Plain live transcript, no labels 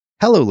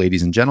Hello,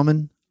 ladies and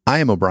gentlemen. I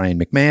am O'Brien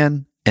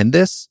McMahon, and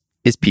this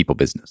is People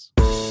Business.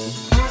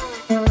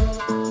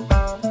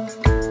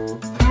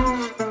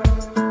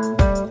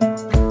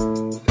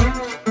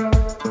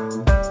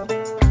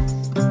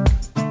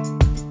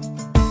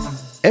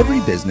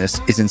 Every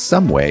business is in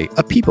some way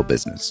a people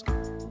business.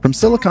 From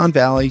Silicon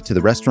Valley to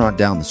the restaurant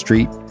down the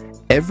street,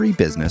 every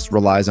business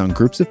relies on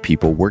groups of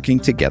people working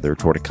together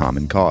toward a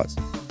common cause.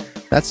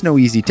 That's no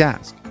easy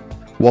task.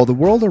 While the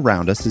world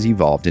around us has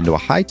evolved into a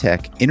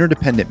high-tech,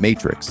 interdependent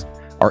matrix,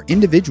 our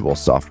individual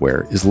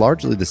software is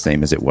largely the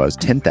same as it was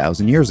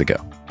 10,000 years ago.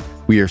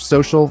 We are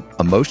social,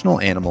 emotional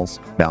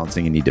animals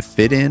balancing a need to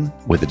fit in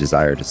with a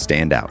desire to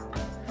stand out.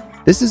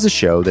 This is a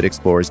show that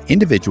explores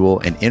individual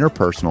and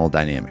interpersonal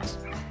dynamics,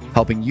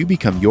 helping you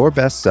become your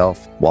best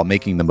self while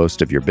making the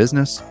most of your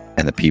business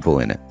and the people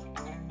in it.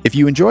 If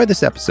you enjoy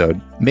this episode,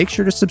 make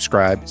sure to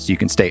subscribe so you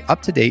can stay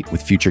up to date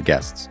with future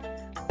guests.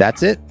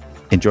 That's it.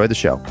 Enjoy the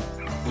show.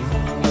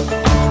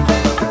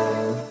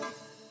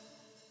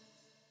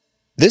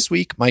 This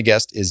week, my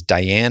guest is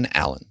Diane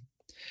Allen.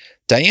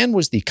 Diane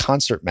was the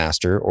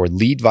concertmaster or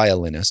lead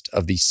violinist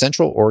of the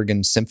Central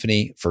Oregon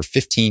Symphony for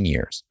 15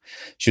 years.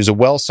 She was a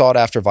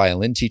well-sought-after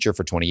violin teacher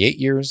for 28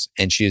 years,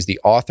 and she is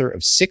the author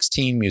of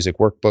 16 music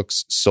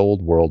workbooks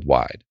sold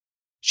worldwide.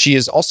 She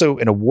is also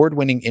an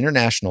award-winning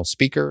international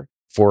speaker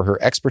for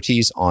her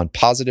expertise on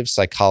positive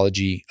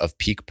psychology of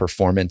peak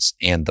performance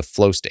and the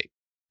flow state.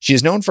 She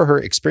is known for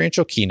her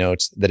experiential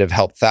keynotes that have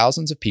helped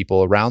thousands of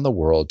people around the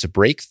world to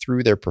break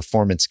through their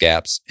performance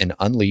gaps and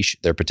unleash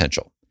their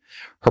potential.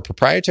 Her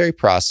proprietary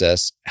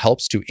process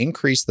helps to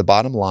increase the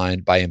bottom line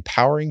by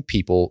empowering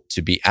people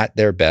to be at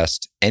their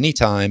best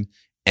anytime,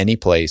 any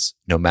place,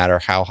 no matter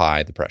how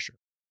high the pressure.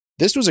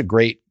 This was a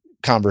great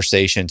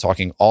conversation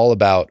talking all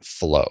about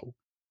flow.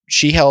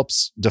 She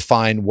helps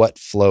define what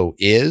flow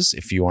is,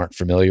 if you aren't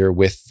familiar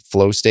with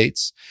flow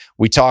states.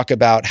 We talk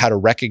about how to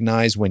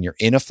recognize when you're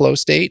in a flow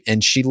state,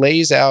 and she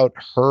lays out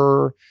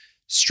her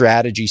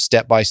strategy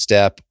step by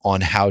step on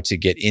how to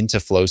get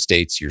into flow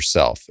states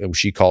yourself.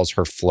 She calls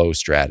her flow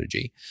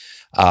strategy.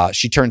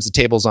 She turns the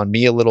tables on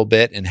me a little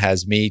bit and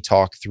has me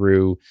talk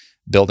through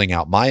building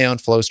out my own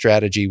flow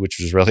strategy, which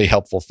was really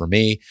helpful for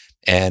me.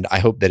 And I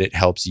hope that it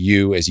helps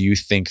you as you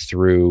think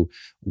through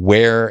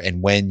where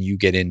and when you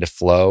get into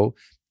flow,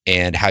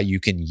 and how you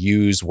can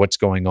use what's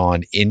going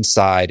on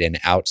inside and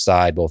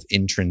outside, both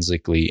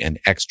intrinsically and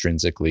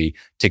extrinsically,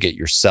 to get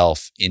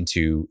yourself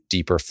into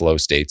deeper flow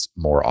states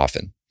more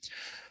often.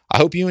 I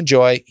hope you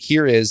enjoy.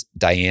 Here is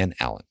Diane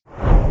Allen.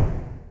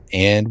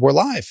 And we're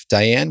live.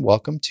 Diane,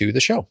 welcome to the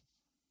show.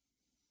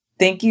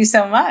 Thank you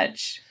so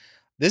much.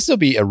 This will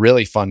be a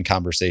really fun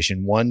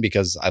conversation. One,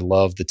 because I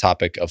love the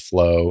topic of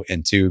flow,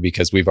 and two,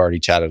 because we've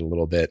already chatted a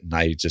little bit and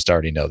I just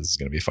already know this is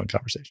going to be a fun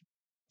conversation.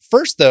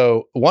 First,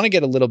 though, I want to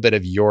get a little bit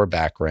of your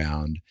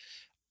background.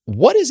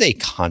 What is a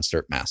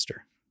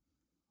concertmaster?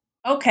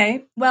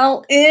 Okay.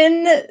 Well,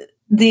 in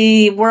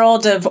the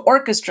world of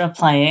orchestra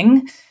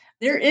playing,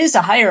 there is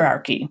a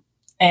hierarchy,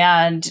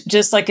 and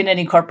just like in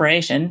any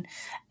corporation,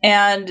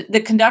 and the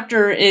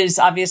conductor is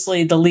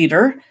obviously the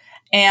leader,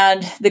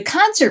 and the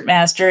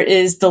concertmaster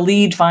is the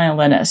lead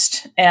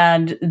violinist,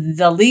 and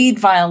the lead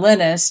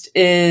violinist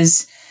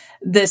is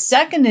the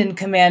second in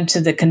command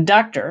to the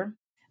conductor,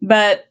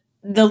 but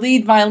the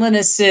lead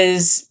violinist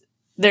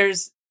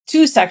there's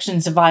two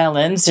sections of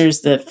violins. There's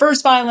the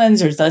first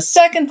violins, there's the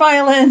second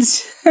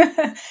violins.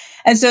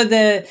 And so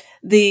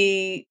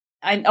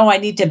I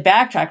need to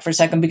backtrack for a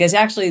second, because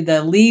actually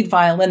the lead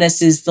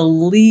violinist is the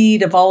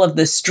lead of all of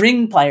the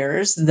string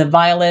players, the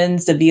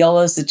violins, the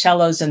violas, the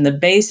cellos, and the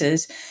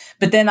basses.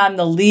 But then I'm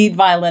the lead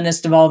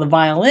violinist of all the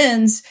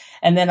violins.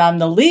 And then I'm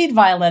the lead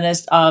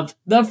violinist of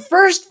the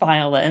first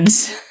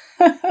violins.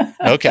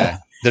 Okay.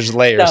 There's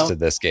layers to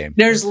this game.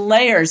 There's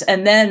layers.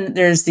 And then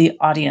there's the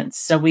audience.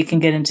 So we can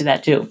get into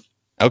that too.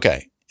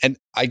 Okay. And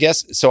I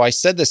guess, so I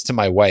said this to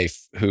my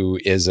wife, who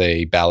is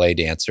a ballet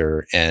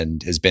dancer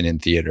and has been in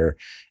theater.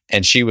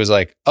 And she was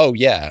like, oh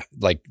yeah,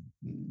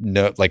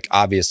 no,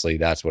 obviously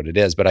that's what it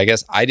is. But I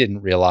guess I didn't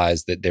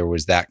realize that there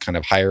was that kind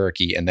of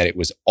hierarchy and that it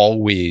was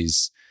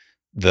always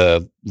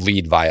the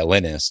lead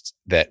violinist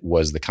that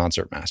was the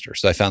concertmaster.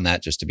 So I found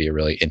that just to be a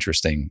really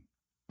interesting,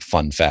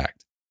 fun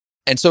fact.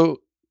 And so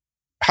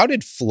how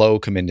did flow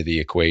come into the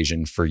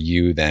equation for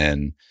you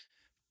then?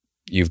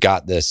 You've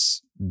got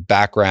this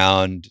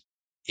background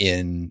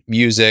in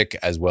music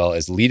as well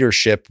as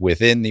leadership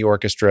within the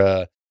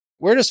orchestra.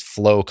 Where does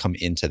flow come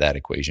into that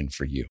equation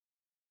for you?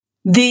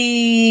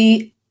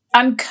 The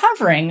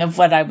uncovering of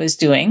what I was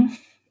doing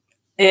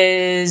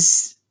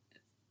is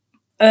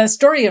a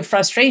story of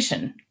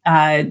frustration.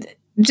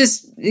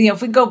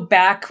 If we go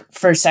back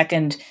for a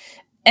second,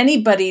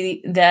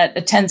 anybody that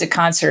attends a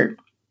concert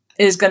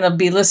is going to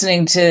be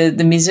listening to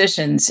the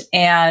musicians,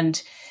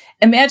 and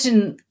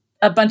imagine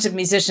a bunch of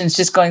musicians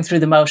just going through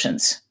the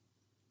motions,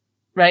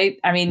 right?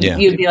 I mean,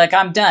 You'd be like,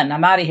 I'm done.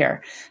 I'm out of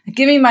here.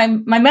 Give me my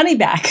money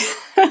back.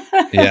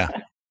 Yeah.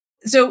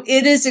 So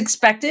it is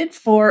expected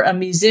for a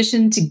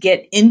musician to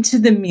get into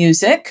the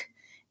music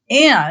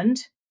and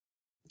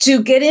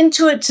to get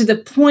into it to the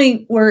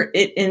point where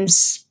it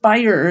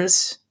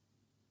inspires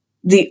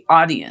the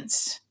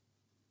audience,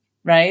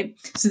 right?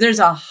 So there's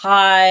a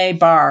high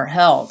bar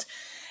held.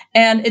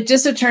 And it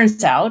just so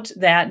turns out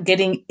that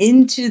getting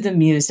into the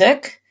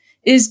music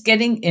is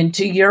getting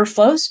into your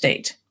flow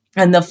state.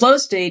 And the flow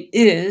state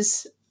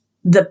is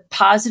the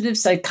positive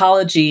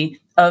psychology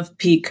of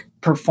peak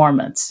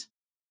performance.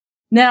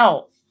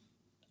 Now,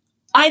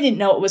 I didn't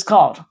know it was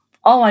called.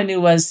 All I knew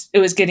was it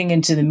was getting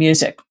into the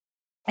music.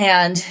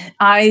 And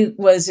I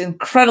was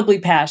incredibly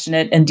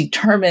passionate and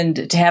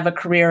determined to have a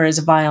career as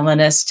a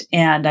violinist.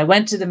 And I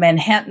went to the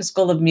Manhattan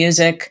School of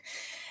Music,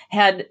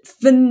 had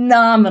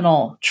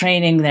phenomenal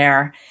training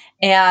there.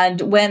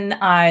 And when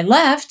I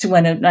left,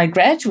 when I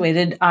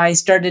graduated, I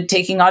started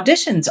taking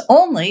auditions,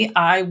 only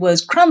I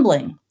was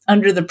crumbling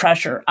under the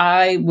pressure.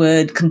 I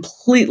would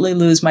completely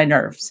lose my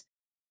nerves.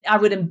 I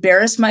would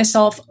embarrass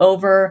myself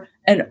over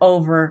and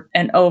over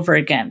and over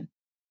again.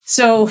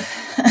 So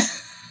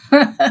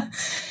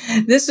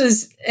this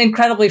was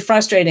incredibly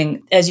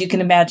frustrating, as you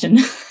can imagine.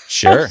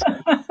 Sure.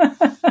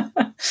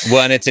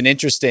 Well, and it's an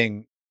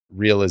interesting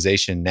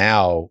realization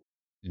now,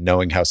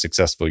 knowing how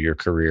successful your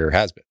career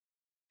has been.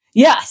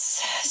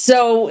 Yes.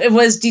 So it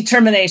was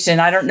determination.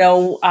 I don't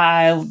know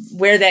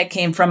where that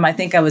came from. I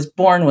think I was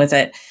born with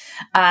it.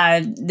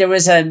 There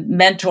was a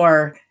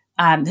mentor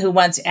who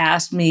once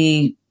asked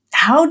me,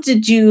 how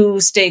did you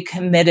stay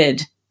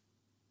committed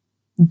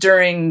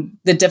during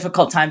the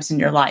difficult times in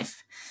your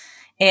life?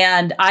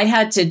 And I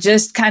had to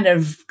just kind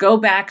of go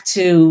back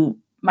to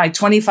my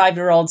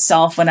 25-year-old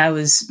self when I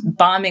was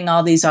bombing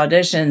all these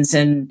auditions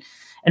and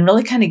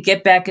really kind of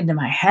get back into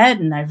my head.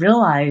 And I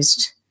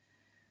realized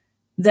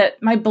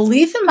that my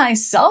belief in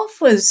myself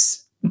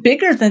was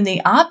bigger than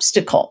the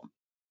obstacle.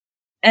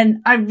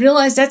 And I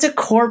realized that's a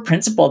core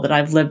principle that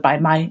I've lived by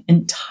my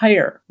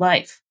entire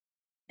life.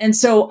 And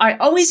so I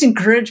always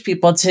encourage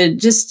people to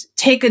just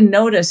take a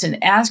notice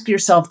and ask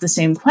yourself the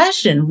same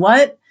question.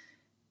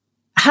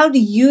 How do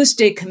you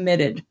stay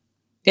committed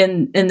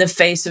in the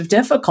face of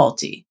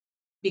difficulty?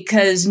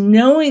 Because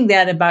knowing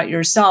that about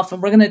yourself,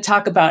 and we're going to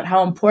talk about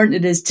how important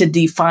it is to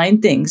define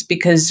things,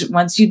 because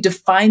once you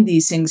define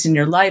these things in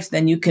your life,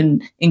 then you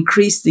can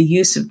increase the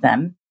use of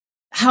them,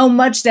 how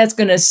much that's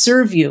going to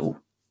serve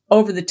you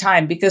over the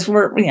time, because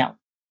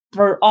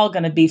we're all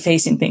going to be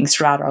facing things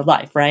throughout our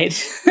life, right?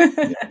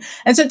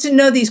 And so to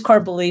know these core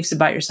beliefs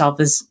about yourself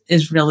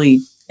is really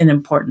an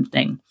important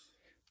thing.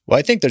 Well,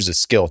 I think there's a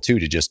skill too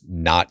to just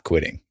not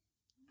quitting.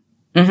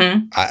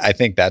 Mm-hmm. I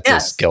think that's a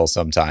skill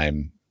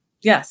sometime.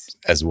 Yes.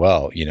 As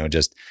well,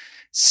 just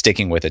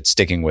sticking with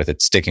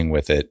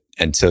it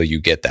until you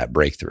get that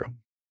breakthrough.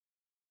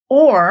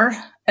 Or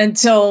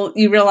until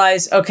you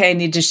realize, okay, I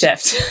need to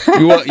shift.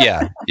 Well,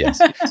 yeah, yes.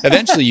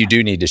 Eventually you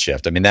do need to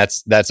shift. I mean,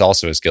 that's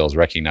also a skill, is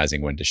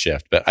recognizing when to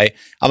shift. But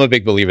I'm a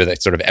big believer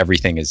that sort of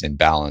everything is in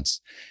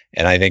balance.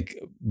 And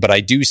but I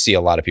do see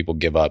a lot of people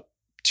give up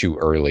too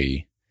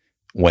early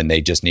when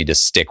they just need to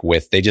stick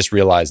with, they just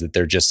realize that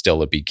they're just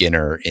still a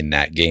beginner in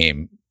that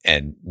game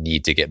and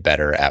need to get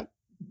better at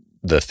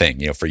the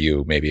thing. For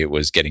you, maybe it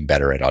was getting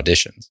better at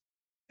auditions,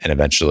 and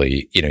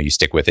eventually, you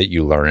stick with it,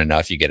 you learn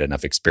enough, you get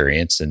enough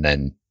experience, and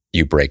then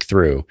you break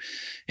through.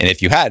 And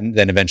if you hadn't,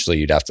 then eventually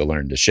you'd have to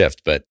learn to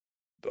shift. But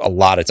a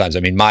lot of times, I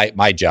mean,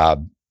 my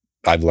job,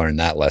 I've learned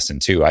that lesson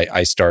too.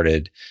 I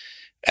started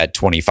at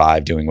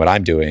 25 doing what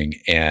I'm doing,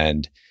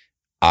 and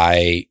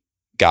I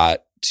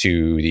got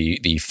to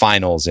the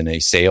finals in a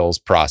sales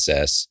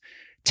process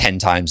 10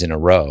 times in a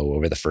row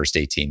over the first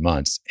 18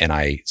 months. And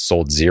I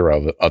sold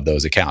 0 of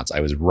those accounts.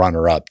 I was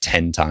runner up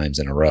 10 times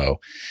in a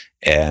row,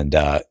 and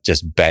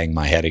just banged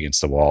my head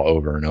against the wall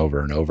over and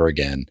over and over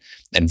again.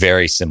 And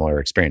very similar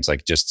experience,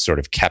 like just sort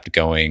of kept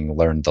going,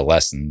 learned the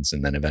lessons,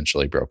 and then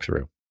eventually broke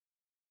through.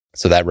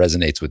 So that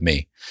resonates with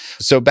me.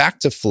 So back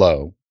to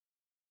flow.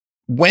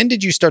 When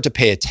did you start to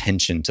pay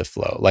attention to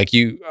flow? Like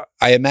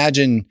I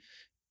imagine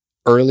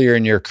earlier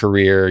in your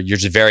career, you're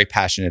just very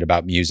passionate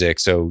about music.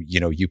 So,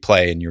 you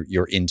play and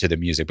you're into the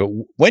music. But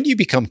when do you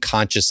become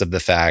conscious of the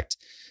fact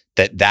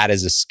that that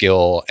is a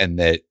skill and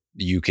that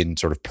you can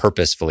sort of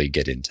purposefully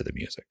get into the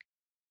music?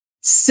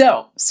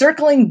 So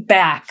circling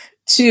back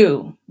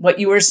to what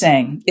you were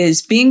saying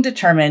is being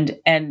determined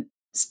and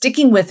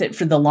sticking with it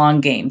for the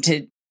long game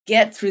to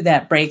get through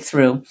that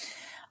breakthrough.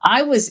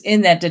 I was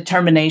in that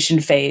determination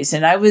phase,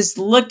 and I was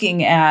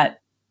looking at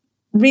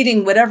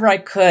reading whatever I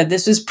could.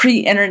 This was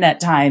pre-internet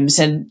times,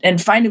 and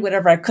finding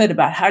whatever I could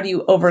about how do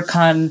you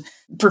overcome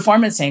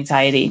performance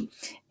anxiety.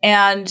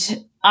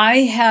 And I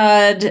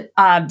had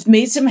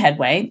made some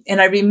headway, and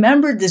I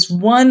remembered this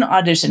one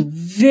audition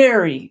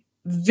very,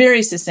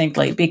 very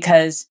succinctly,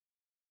 because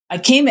I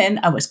came in,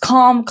 I was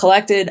calm,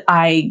 collected.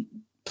 I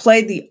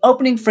played the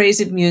opening phrase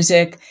of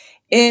music.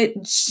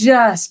 It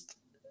just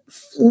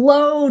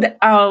flowed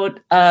out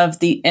of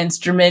the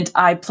instrument.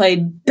 I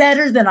played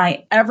better than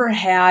I ever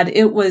had.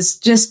 It was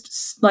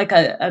just like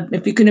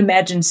if you can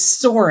imagine,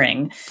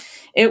 soaring.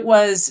 It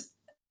was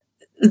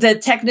the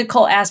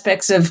technical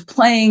aspects of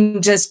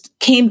playing just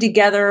came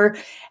together,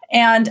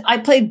 And I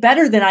played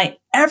better than I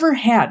ever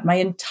had my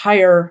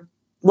entire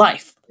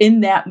life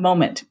in that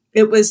moment.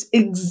 It was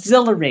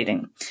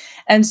exhilarating.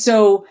 And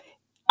so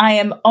I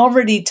am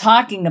already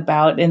talking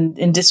about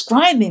in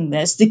describing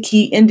this, the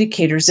key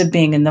indicators of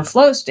being in the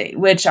flow state,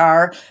 which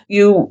are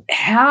you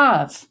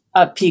have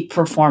a peak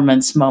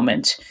performance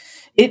moment.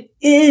 It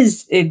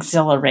is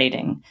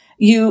exhilarating.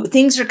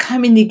 Things are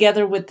coming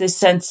together with this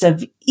sense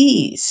of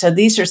ease. So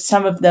these are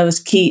some of those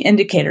key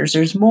indicators.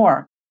 There's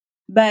more.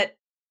 But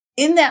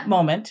in that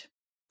moment,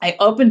 I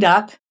opened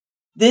up.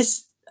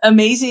 This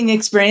amazing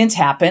experience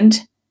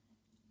happened.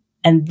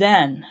 And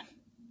then,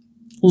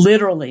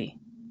 literally,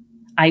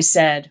 I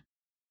said,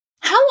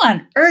 how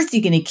on earth are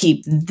you going to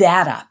keep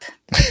that up?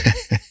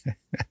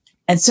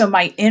 And so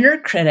my inner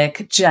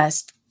critic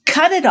just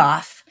cut it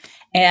off.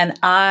 And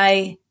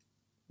I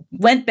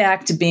went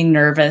back to being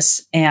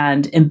nervous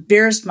and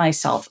embarrassed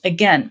myself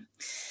again.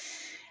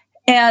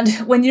 And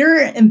when you're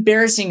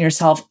embarrassing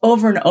yourself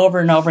over and over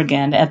and over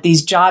again at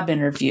these job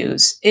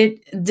interviews,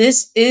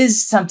 this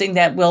is something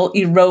that will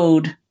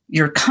erode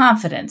your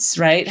confidence,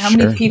 right? How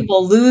many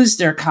people lose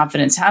their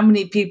confidence? How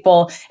many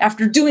people,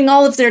 after doing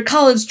all of their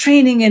college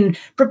training and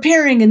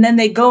preparing, and then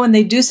they go and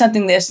they do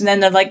something this, and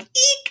then they're like,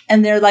 eek,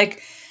 and they're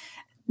like,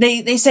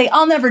 they say,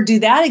 I'll never do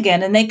that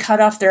again. And they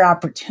cut off their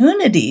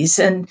opportunities.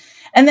 And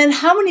then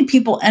how many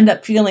people end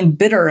up feeling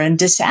bitter and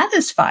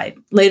dissatisfied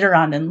later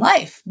on in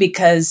life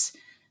because,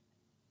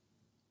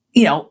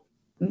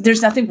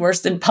 there's nothing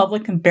worse than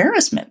public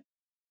embarrassment.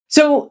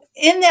 So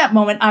in that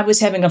moment, I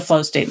was having a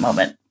flow state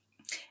moment.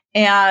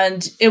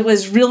 And it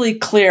was really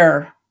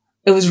clear.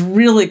 It was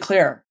really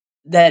clear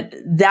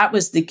that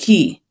was the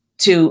key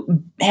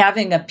to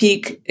having a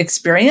peak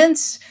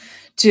experience,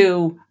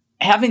 to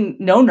having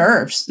no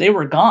nerves. They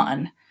were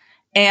gone.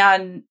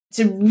 And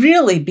to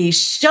really be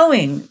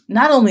showing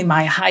not only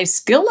my high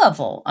skill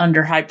level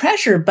under high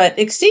pressure, but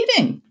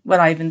exceeding what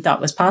I even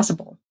thought was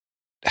possible.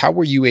 How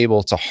were you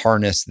able to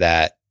harness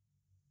that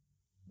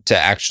to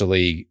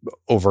actually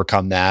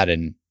overcome that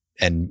and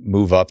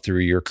move up through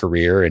your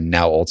career and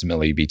now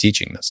ultimately be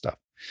teaching this stuff?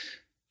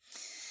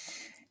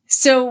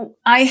 So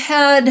I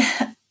had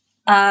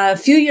a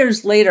few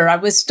years later, I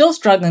was still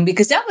struggling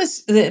because that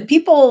was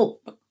people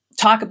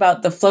talk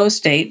about the flow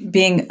state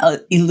being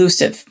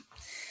elusive.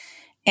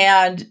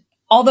 And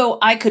although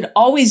I could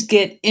always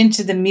get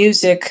into the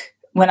music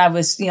when I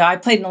was, I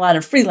played in a lot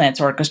of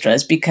freelance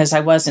orchestras because I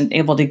wasn't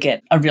able to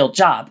get a real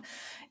job.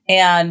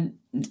 And,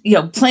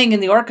 playing in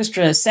the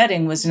orchestra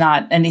setting was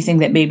not anything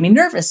that made me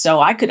nervous.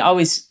 So I could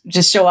always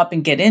just show up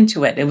and get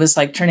into it. It was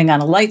like turning on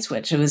a light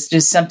switch. It was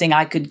just something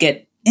I could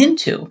get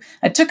into.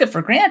 I took it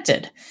for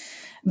granted.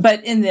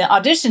 But in the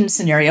audition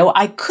scenario,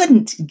 I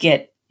couldn't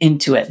get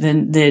into it.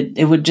 Then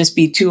it would just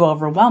be too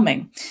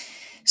overwhelming.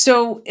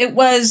 So it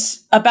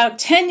was about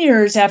 10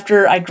 years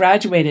after I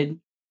graduated,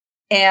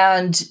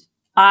 and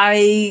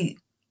I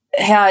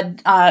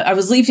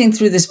was leafing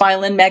through this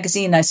violin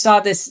magazine. I saw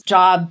this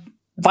job,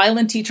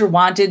 violin teacher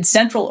wanted,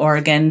 Central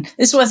Oregon.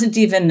 This wasn't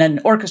even an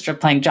orchestra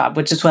playing job,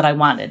 which is what I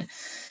wanted.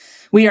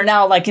 We are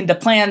now like into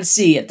Plan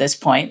C at this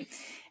point.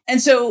 And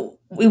so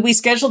we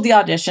scheduled the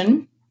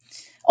audition.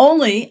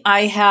 Only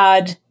I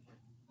had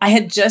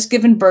just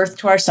given birth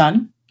to our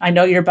son. I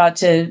know you're about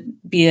to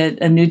be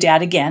a new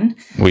dad again.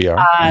 We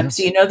are.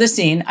 So you know the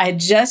scene. I had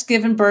just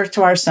given birth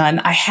to our son.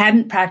 I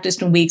hadn't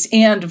practiced in weeks.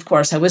 And of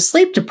course, I was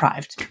sleep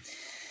deprived.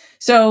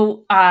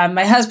 So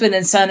my husband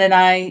and son and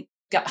I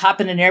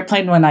hop in an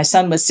airplane when my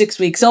son was 6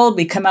 weeks old.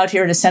 We come out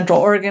here to Central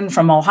Oregon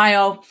from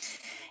Ohio.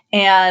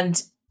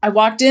 And I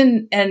walked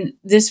in, and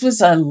this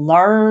was a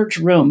large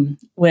room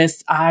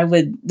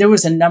there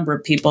was a number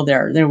of people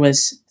there. There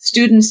was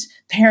students,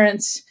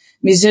 parents,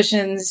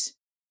 musicians,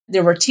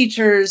 there were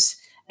teachers.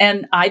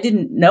 And I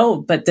didn't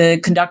know, but the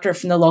conductor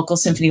from the local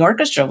symphony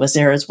orchestra was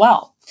there as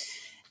well.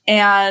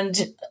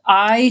 And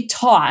I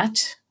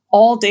taught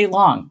all day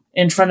long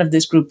in front of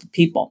this group of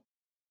people.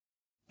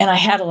 And I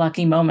had a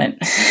lucky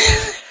moment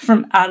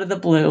from out of the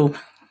blue,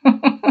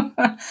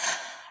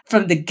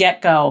 from the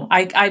get-go.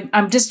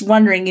 I'm just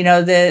wondering,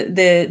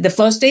 the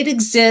flow state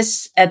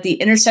exists at the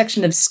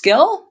intersection of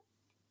skill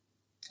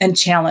and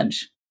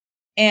challenge.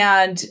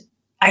 And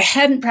I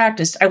hadn't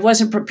practiced. I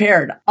wasn't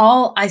prepared.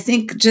 I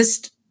think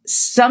just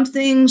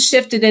something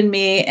shifted in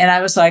me, and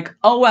I was like,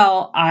 oh,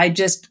 well, I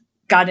just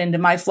got into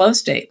my flow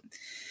state.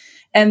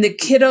 And the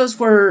kiddos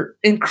were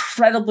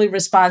incredibly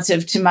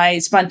responsive to my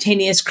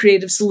spontaneous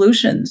creative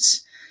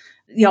solutions,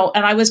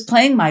 and I was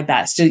playing my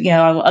best,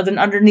 other than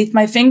underneath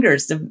my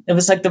fingers. It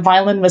was like the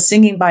violin was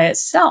singing by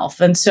itself.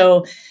 And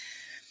so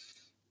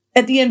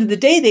at the end of the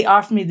day, they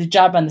offered me the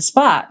job on the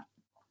spot.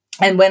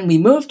 And when we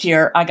moved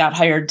here, I got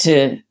hired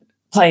to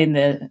play in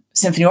the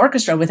symphony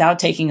orchestra without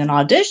taking an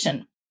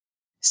audition.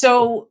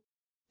 So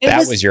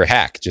that was your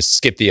hack. Just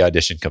skip the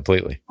audition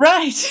completely.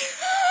 Right.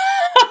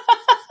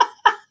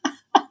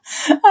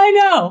 I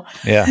know.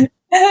 Yeah.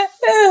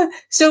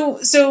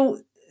 So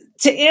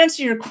to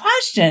answer your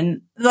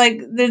question,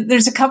 like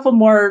there's a couple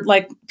more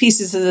like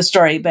pieces of the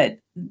story, but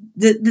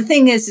the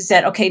thing is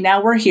that, okay,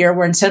 now we're here,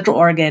 we're in Central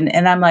Oregon,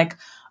 and I'm like,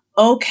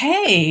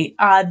 okay,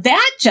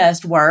 that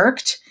just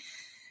worked.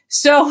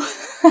 So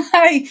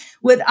I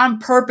would on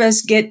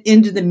purpose get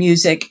into the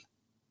music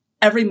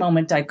every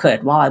moment I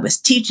could. While I was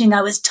teaching,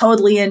 I was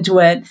totally into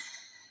it.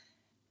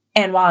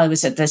 And while I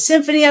was at the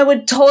symphony, I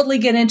would totally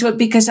get into it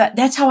because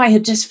that's how I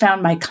had just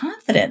found my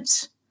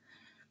confidence.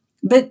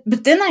 But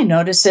then I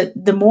noticed that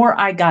the more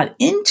I got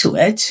into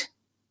it,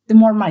 the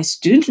more my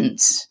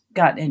students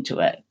got into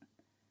it.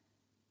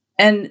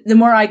 And the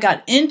more I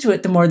got into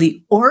it, the more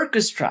the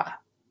orchestra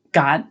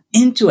got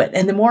into it.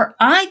 And the more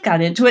I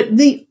got into it,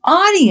 the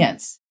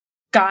audience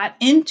got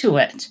into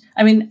it.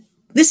 I mean,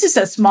 this is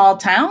a small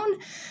town.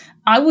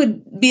 I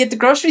would be at the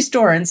grocery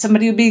store and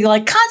somebody would be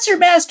like,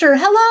 "Concertmaster,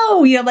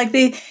 hello." Like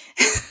they,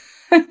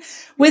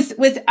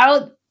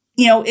 without,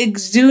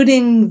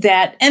 exuding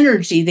that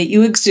energy that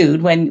you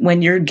exude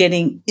when you're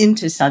getting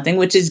into something,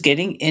 which is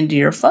getting into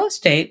your flow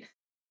state.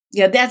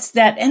 Yeah, that's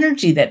that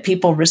energy that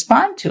people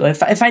respond to.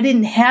 If I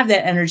didn't have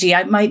that energy,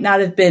 I might not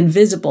have been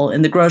visible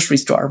in the grocery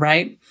store,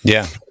 right?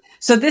 Yeah.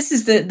 So this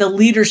is the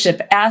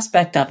leadership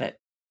aspect of it.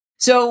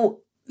 So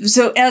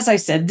as I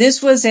said,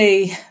 this was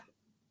a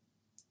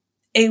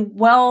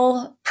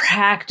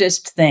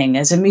well-practiced thing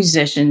as a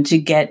musician to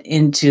get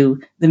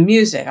into the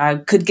music. I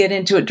could get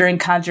into it during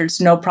concerts,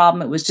 no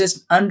problem. It was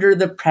just under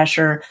the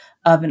pressure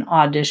of an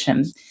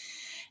audition.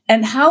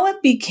 And how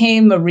it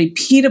became a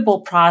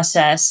repeatable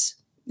process,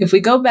 if we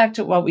go back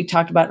to what we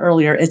talked about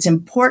earlier, it's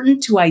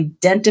important to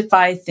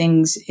identify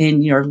things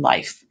in your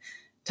life.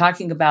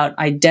 Talking about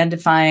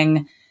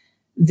identifying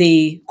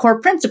the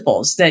core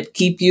principles that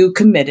keep you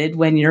committed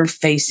when you're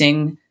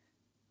facing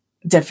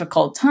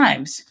difficult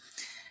times.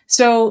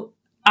 So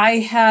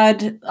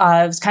I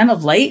was kind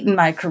of late in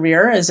my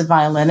career as a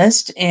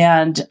violinist,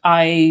 and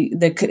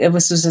it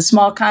was a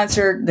small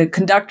concert. The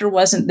conductor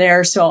wasn't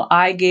there, so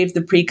I gave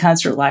the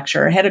pre-concert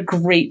lecture. I had a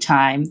great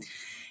time.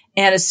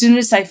 And as soon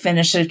as I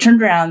finished, I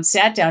turned around,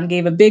 sat down,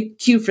 gave a big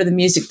cue for the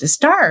music to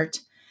start.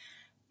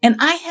 And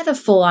I had a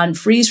full-on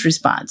freeze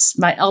response.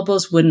 My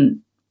elbows wouldn't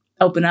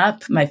open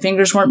up. My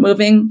fingers weren't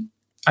moving.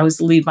 I was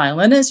the lead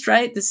violinist,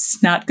 right? This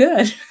is not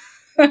good.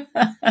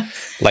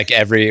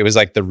 It was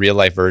like the real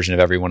life version of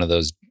every one of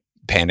those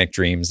panic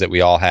dreams that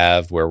we all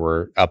have where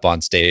we're up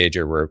on stage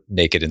or we're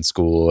naked in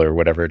school or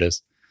whatever it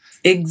is.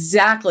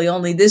 Exactly.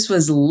 Only this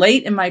was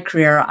late in my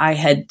career. I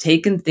had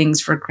taken things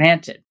for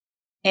granted.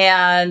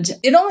 And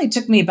it only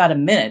took me about a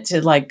minute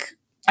to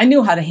I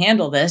knew how to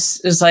handle this.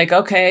 It was like,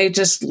 okay,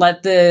 just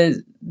let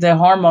the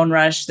hormone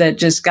rush that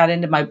just got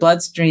into my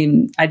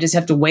bloodstream. I just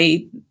have to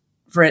wait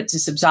for it to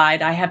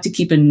subside. I have to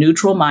keep a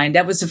neutral mind.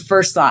 That was the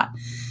first thought.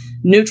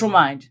 Neutral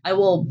mind. I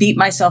will beat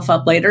myself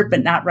up later,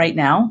 but not right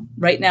now.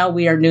 Right now,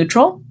 we are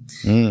neutral.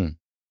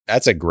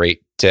 That's a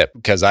great tip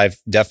because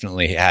I've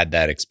definitely had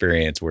that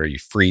experience where you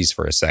freeze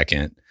for a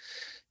second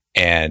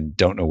and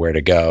don't know where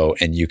to go.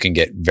 And you can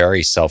get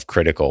very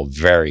self-critical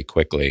very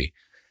quickly.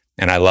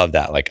 And I love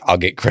that. I'll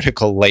get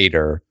critical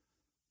later,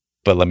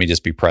 but let me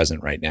just be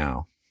present right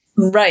now.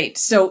 Right.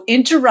 So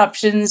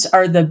interruptions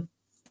are the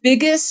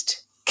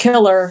biggest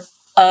killer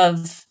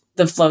of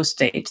the flow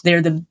state.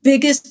 They're the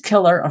biggest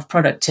killer of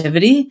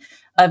productivity,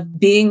 of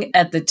being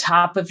at the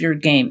top of your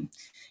game.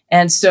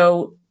 And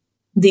so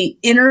the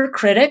inner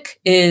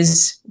critic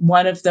is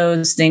one of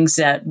those things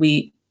that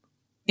we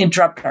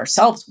interrupt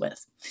ourselves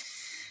with.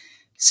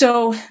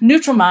 So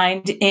neutral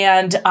mind.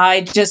 And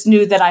I just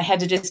knew that I had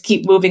to just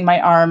keep moving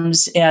my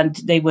arms and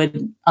they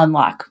would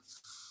unlock.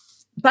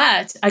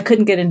 But I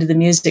couldn't get into the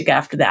music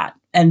after that.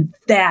 And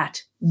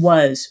that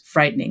was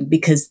frightening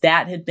because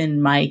that had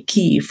been my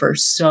key for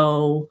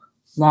so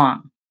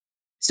long.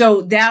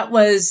 So that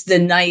was the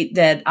night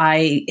that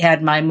I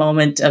had my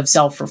moment of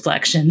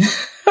self-reflection.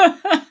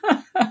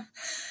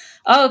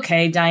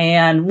 Okay,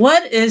 Diane,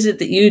 what is it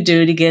that you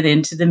do to get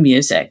into the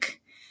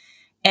music?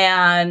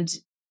 And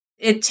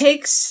it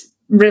takes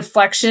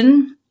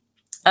reflection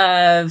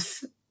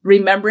of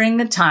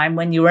remembering a time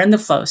when you were in the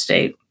flow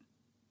state.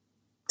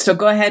 So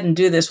go ahead and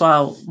do this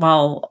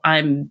while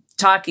I'm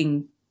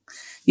talking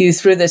you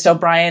through this,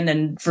 O'Brien,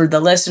 and for the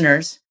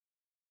listeners.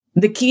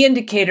 The key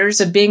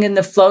indicators of being in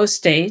the flow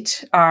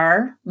state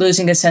are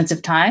losing a sense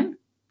of time,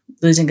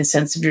 losing a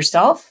sense of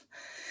yourself,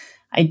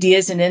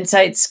 ideas and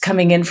insights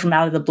coming in from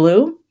out of the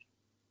blue,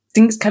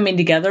 things coming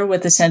together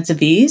with a sense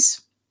of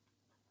ease,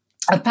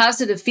 a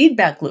positive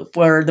feedback loop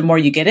where the more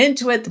you get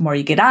into it, the more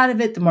you get out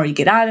of it, the more you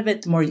get out of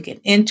it, the more you get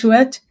into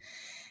it,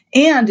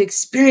 and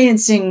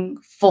experiencing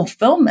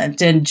fulfillment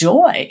and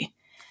joy.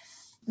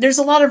 There's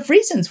a lot of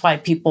reasons why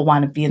people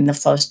want to be in the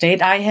flow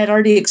state. I had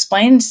already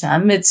explained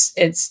some. It's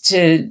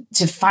to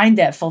find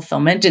that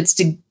fulfillment. It's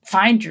to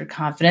find your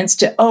confidence,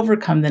 to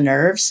overcome the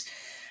nerves.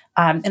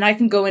 And I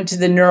can go into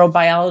the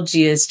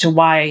neurobiology as to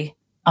why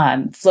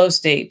flow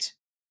state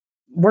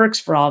works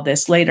for all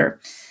this later.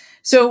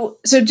 So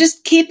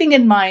just keeping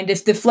in mind,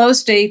 if the flow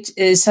state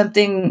is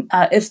something,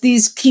 if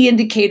these key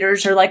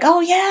indicators are like,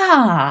 oh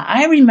yeah,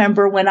 I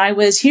remember when I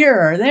was here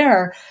or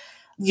there,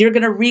 you're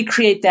going to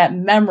recreate that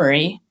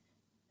memory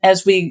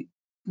as we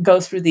go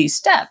through these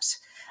steps.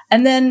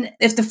 And then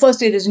if the flow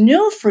state is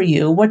new for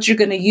you, what you're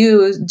going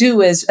to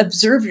do is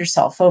observe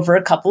yourself over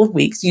a couple of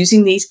weeks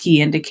using these key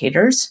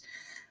indicators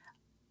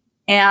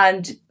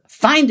and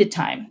find a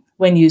time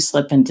when you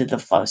slip into the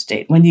flow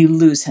state, when you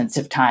lose sense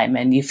of time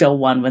and you feel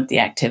one with the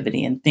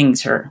activity and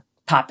things are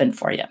popping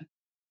for you.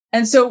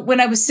 And so when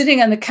I was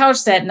sitting on the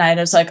couch that night,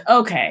 I was like,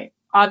 okay,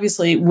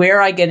 obviously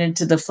where I get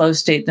into the flow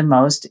state the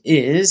most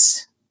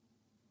is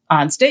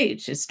on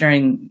stage. It's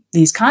during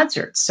these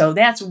concerts. So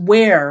that's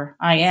where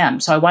I am.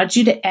 So I want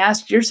you to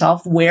ask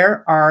yourself,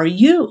 where are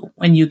you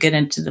when you get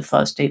into the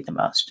flow state the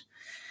most?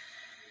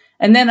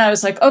 And then I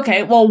was like,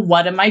 okay, well,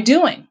 what am I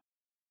doing?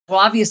 Well,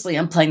 obviously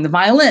I'm playing the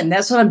violin.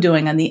 That's what I'm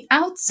doing on the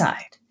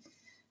outside.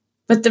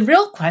 But the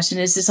real question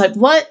is like,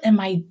 what am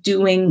I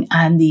doing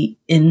on the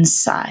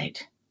inside?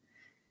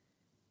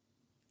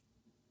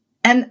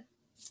 And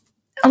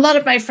a lot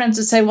of my friends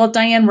would say, well,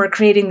 Diane, we're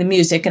creating the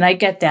music, and I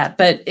get that.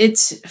 But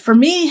for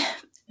me,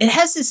 it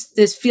has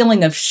this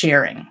feeling of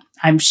sharing.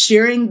 I'm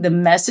sharing the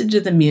message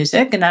of the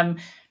music, and I'm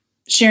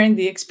sharing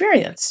the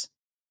experience.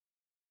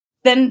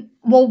 Then,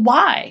 well,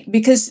 why?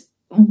 Because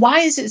why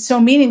is it so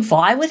meaningful?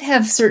 I would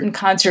have certain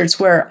concerts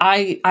where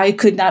I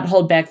could not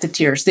hold back the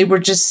tears. They were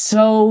just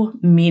so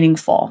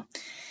meaningful.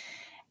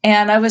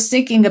 And I was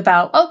thinking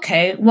about,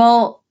 okay,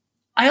 well,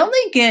 I only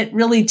get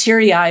really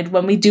teary-eyed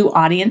when we do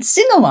audience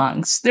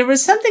sing-alongs. There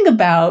was something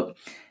about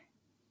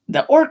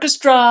the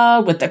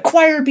orchestra with the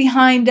choir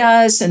behind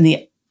us and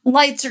the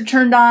lights are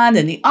turned on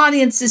and the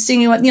audience is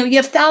singing. You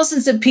have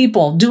thousands of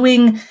people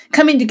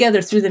coming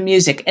together through the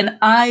music, and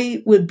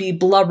I would be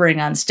blubbering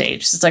on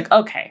stage. So it's like,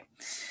 okay,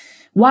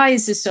 why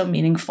is this so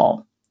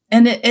meaningful?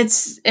 And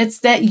it's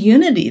that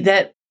unity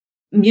that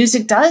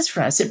music does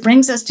for us. It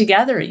brings us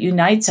together. It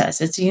unites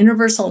us. It's a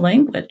universal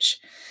language.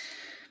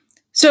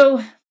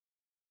 So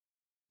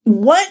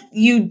what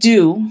you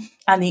do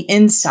on the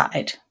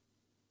inside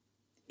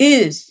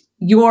is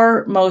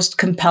your most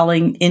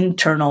compelling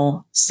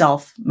internal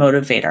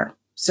self-motivator.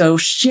 So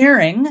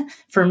sharing,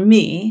 for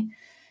me,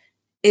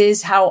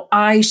 is how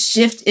I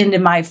shift into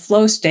my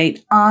flow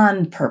state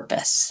on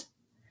purpose.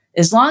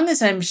 As long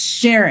as I'm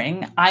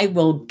sharing, I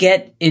will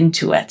get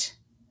into it.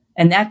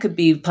 And that could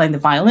be playing the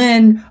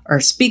violin or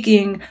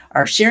speaking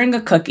or sharing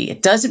a cookie.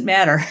 It doesn't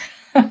matter.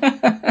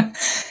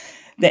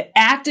 The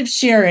act of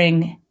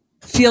sharing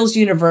feels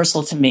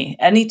universal to me.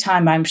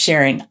 Anytime I'm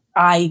sharing,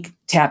 I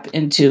tap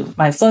into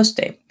my flow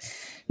state.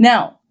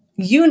 Now,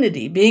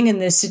 unity, being in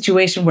this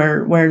situation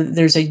where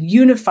there's a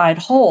unified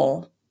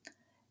whole,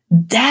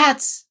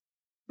 that's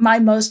my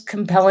most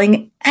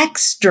compelling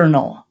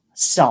external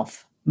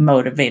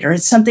self-motivator.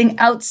 It's something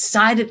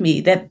outside of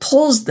me that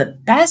pulls the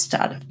best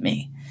out of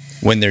me.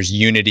 When there's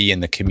unity in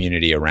the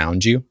community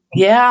around you?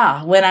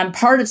 Yeah, when I'm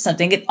part of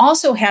something. It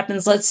also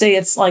happens, let's say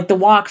it's like the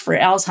walk for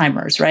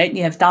Alzheimer's, right?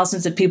 You have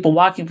thousands of people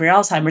walking for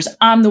Alzheimer's.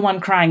 I'm the one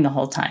crying the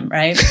whole time,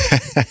 right?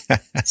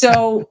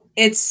 So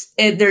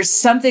there's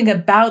something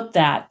about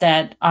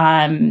that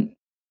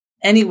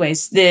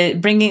anyways,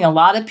 bringing a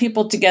lot of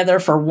people together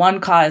for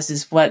one cause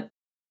is what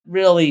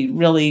really,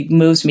 really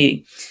moves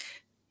me.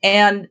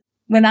 And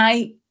when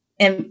I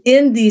am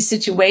in these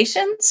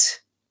situations,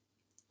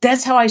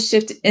 that's how I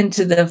shift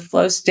into the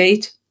flow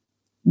state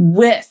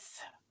with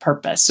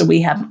purpose. So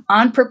we have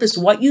on purpose.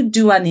 What you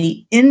do on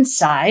the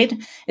inside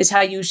is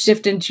how you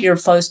shift into your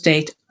flow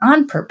state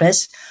on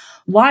purpose.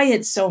 Why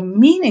it's so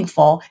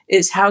meaningful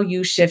is how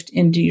you shift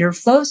into your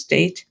flow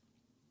state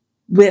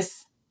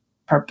with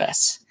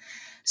purpose.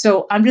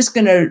 So I'm just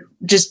going to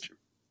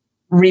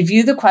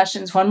review the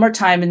questions one more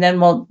time, and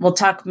then we'll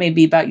talk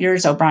maybe about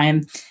yours,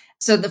 O'Brien.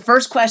 So the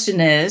first question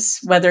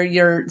is whether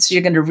you're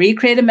going to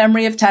recreate a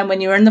memory of time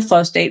when you were in the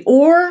flow state,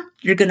 or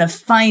you're going to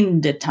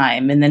find a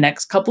time in the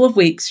next couple of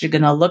weeks. You're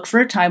going to look for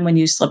a time when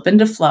you slip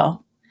into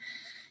flow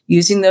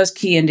using those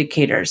key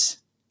indicators: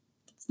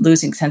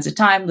 losing sense of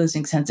time,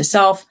 losing sense of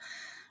self,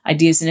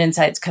 ideas and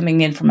insights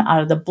coming in from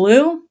out of the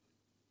blue,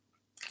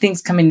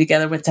 things coming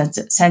together with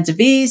sense of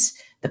ease,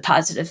 the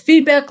positive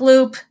feedback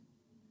loop,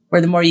 where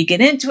the more you get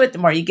into it, the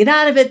more you get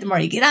out of it, the more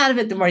you get out of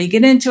it, the more you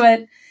get into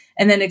it.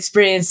 And then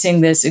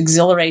experiencing this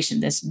exhilaration,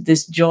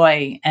 this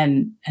joy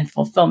and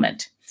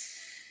fulfillment.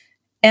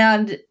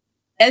 And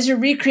as you're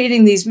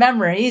recreating these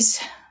memories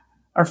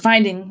or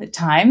finding the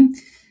time,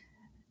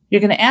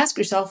 you're going to ask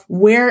yourself,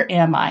 where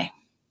am I?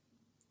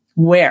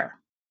 Where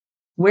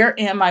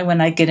am I when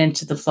I get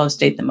into the flow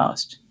state the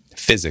most?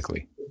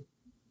 Physically.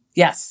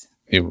 Yes.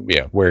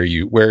 Yeah.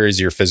 Where is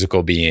your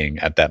physical being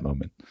at that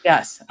moment?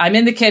 Yes. I'm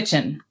in the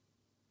kitchen.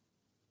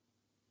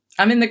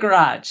 I'm in the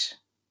garage.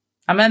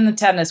 I'm on the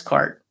tennis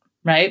court.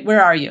 Right?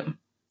 Where are you?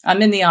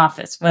 I'm in the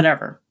office,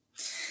 whatever.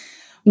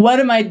 What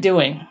am I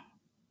doing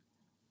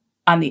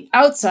on the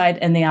outside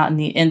and on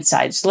the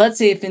inside? So let's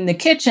say if in the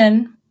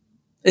kitchen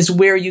is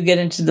where you get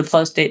into the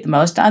flow state the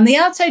most. On the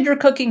outside, you're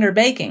cooking or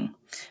baking.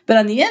 But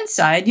on the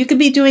inside, you could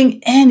be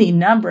doing any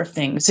number of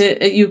things.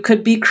 You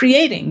could be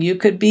creating. You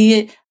could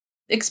be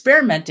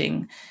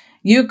experimenting.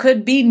 You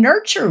could be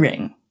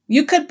nurturing.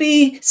 You could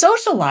be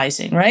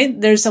socializing, right?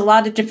 There's a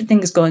lot of different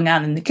things going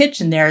on in the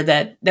kitchen there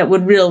that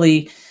would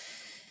really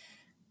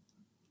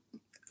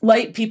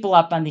light people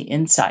up on the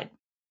inside.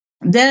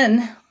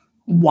 Then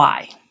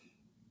why?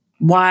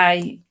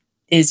 Why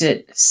is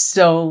it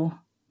so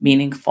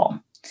meaningful?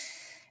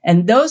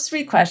 And those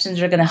 3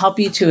 questions are going to help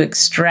you to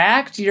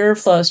extract your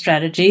flow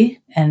strategy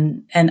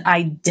and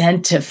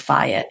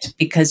identify it.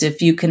 Because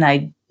if you can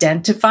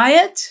identify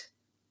it,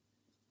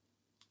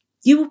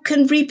 you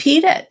can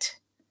repeat it.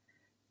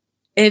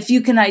 If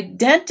you can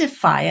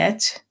identify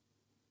it,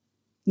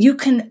 you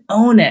can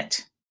own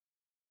it.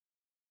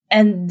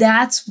 And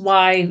that's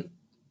why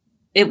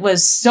it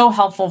was so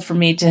helpful for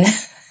me to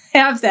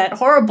have that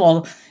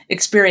horrible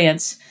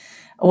experience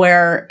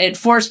where it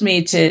forced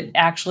me to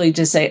actually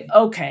just say,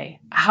 okay,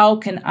 how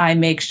can I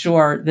make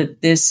sure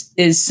that this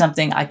is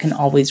something I can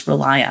always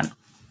rely on?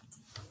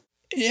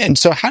 And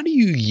so how do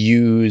you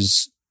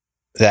use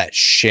that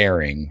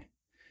sharing?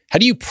 How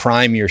do you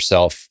prime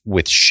yourself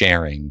with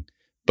sharing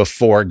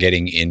before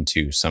getting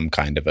into some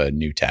kind of a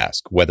new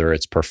task, whether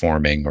it's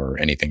performing or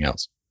anything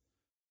else?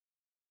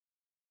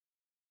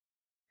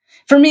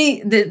 For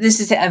me, this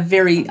is a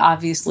very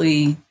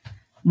obviously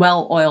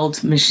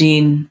well-oiled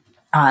machine,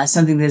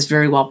 something that's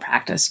very well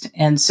practiced.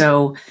 And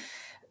so,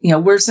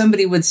 where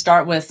somebody would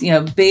start with,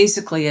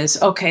 basically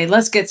is, okay,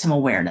 let's get some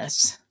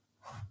awareness.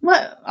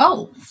 What?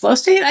 Oh, flow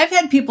state? I've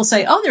had people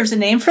say, oh, there's a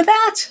name for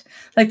that.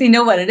 Like they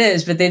know what it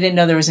is, but they didn't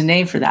know there was a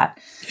name for that.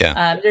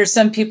 Yeah. There's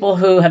some people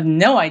who have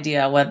no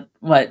idea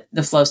what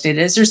the flow state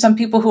is. There's some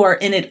people who are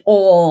in it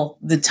all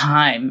the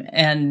time.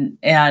 And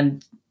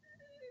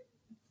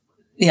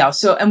we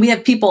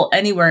have people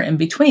anywhere in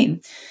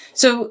between.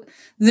 So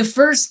the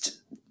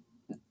first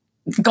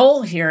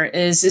goal here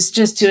is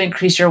just to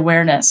increase your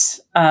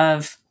awareness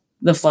of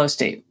the flow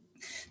state.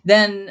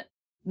 Then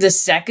the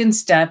second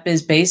step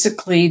is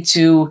basically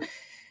to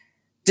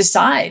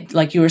decide,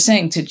 like you were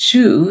saying, to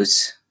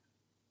choose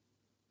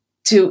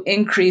to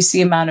increase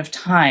the amount of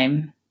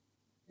time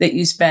that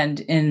you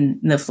spend in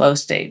the flow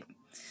state.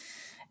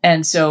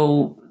 And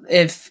so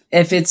if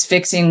it's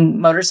fixing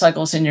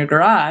motorcycles in your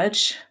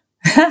garage,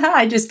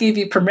 I just gave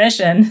you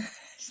permission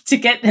to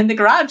get in the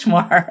garage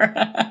more.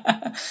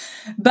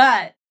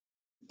 But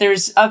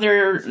there's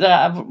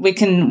other, we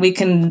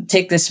can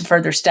take this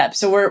further steps.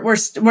 So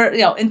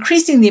we're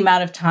increasing the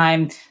amount of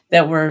time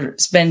that we're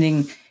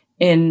spending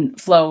in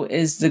flow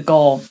is the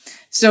goal.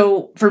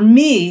 So for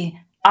me,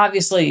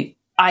 obviously,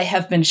 I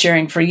have been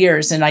sharing for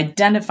years, and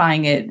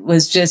identifying it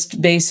was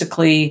just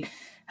basically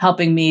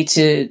helping me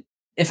to,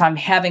 if I'm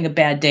having a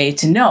bad day,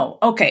 to know,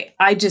 okay,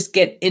 I just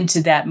get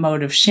into that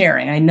mode of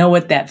sharing. I know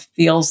what that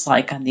feels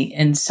like on the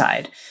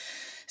inside.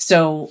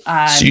 So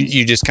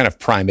you just kind of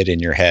prime it in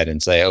your head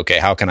and say, okay,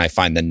 how can I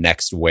find the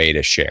next way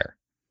to share?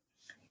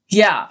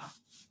 Yeah.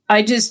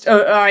 I just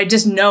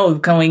know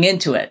going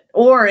into it.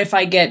 Or if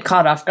I get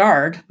caught off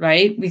guard,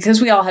 right? Because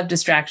we all have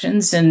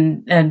distractions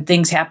and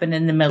things happen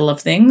in the middle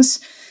of things.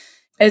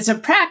 It's a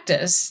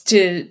practice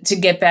to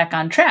get back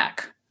on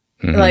track.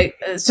 Mm-hmm. Like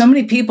so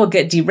many people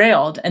get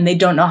derailed and they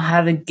don't know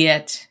how to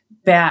get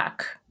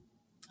back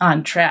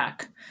on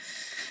track.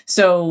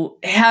 So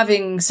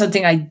having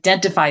something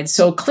identified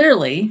so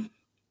clearly,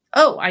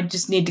 oh, I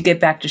just need to get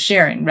back to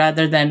sharing,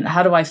 rather than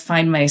how do I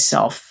find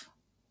myself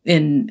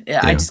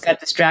I just got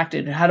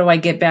distracted. How do I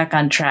get back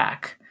on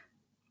track?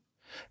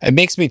 It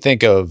makes me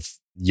think of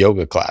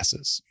yoga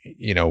classes,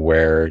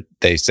 where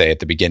they say at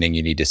the beginning,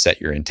 you need to set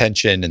your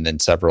intention. And then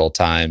several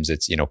times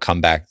it's,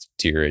 come back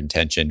to your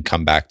intention,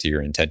 come back to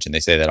your intention.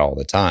 They say that all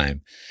the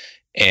time.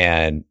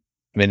 And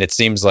I mean, it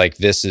seems like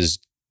this is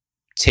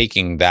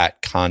taking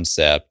that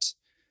concept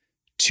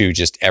to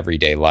just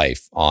everyday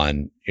life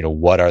on,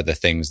 what are the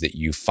things that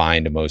you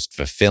find most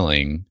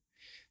fulfilling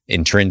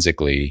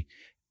intrinsically,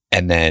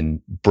 and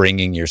then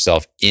bringing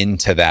yourself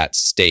into that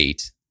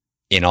state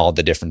in all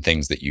the different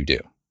things that you do.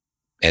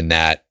 And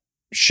that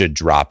should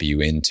drop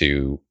you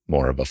into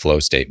more of a flow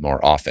state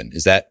more often.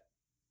 Is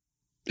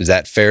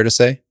that fair to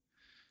say?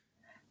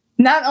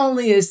 Not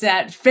only is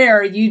that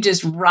fair, you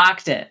just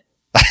rocked it.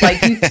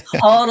 Like you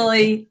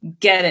totally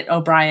get it,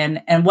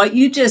 O'Brien. And what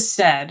you just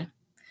said,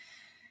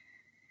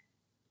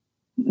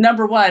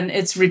 number one,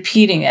 it's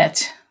repeating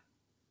it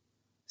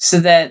so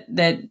that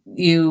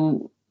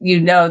you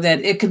know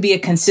that it could be a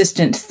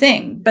consistent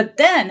thing. But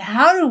then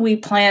how do we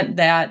plant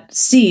that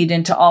seed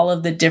into all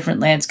of the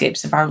different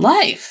landscapes of our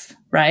life?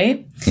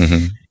 Right.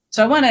 Mm-hmm.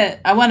 So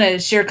I want to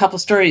share a couple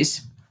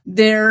stories.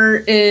 There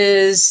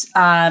is,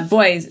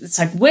 it's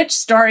like, which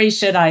story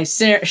should I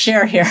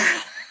share here?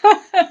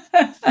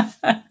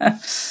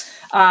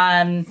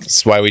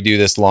 That's why we do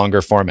this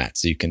longer format,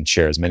 so you can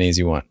share as many as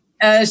you want.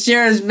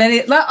 Share as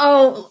many.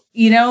 I'm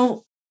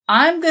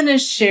going to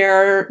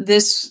share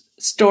this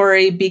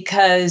story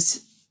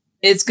because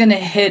it's going to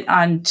hit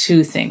on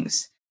 2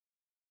 things.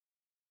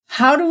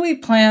 How do we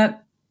plant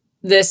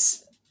this?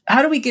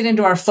 How do we get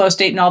into our flow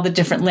state in all the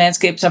different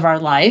landscapes of our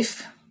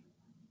life?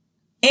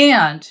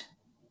 And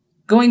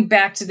going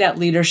back to that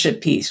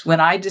leadership piece, when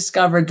I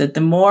discovered that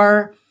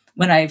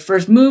when I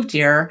first moved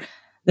here,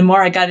 the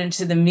more I got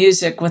into the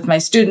music with my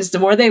students, the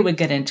more they would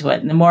get into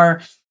it. And the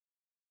more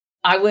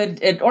I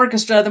would at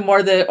orchestra, the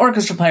more the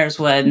orchestra players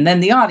would, and then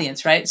the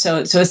audience, right? So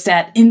it's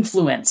that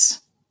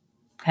influence.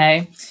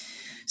 Okay.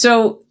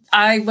 So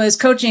I was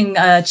coaching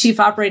a chief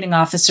operating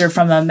officer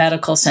from a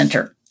medical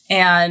center,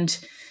 and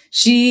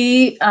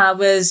she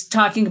was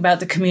talking about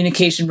the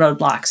communication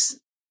roadblocks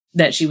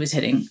that she was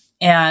hitting.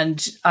 And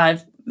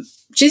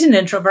she's an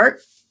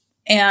introvert,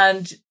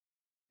 and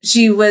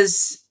she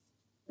was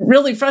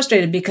really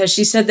frustrated because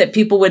she said that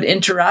people would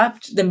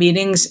interrupt the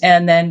meetings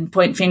and then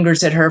point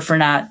fingers at her for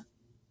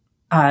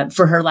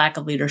her lack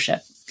of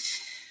leadership.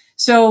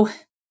 So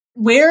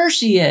where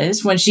she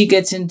is when she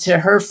gets into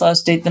her flow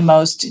state the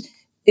most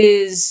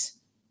is,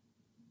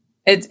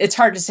 it's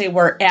hard to say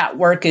where at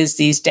work is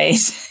these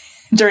days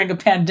during a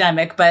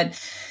pandemic,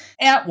 but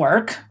at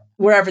work,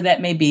 wherever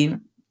that may be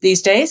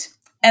these days.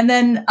 And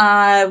then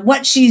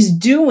what she's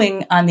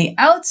doing on the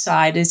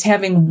outside is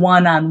having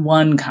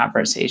one-on-one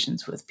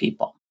conversations with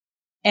people.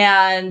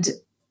 And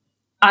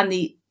on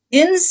the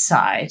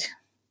inside,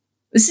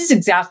 this is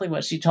exactly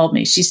what she told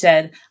me. She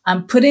said,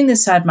 I'm putting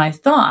aside my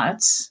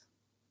thoughts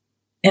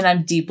and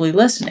I'm deeply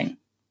listening.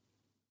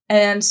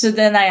 And so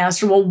then I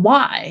asked her, well,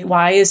 why?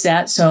 Why is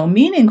that so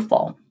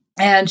meaningful?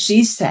 And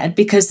she said,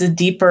 because the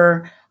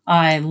deeper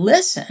I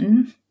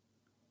listen,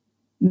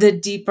 the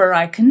deeper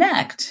I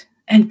connect.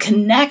 And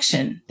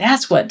connection,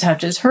 that's what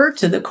touches her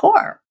to the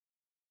core.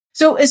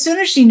 So as soon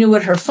as she knew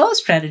what her flow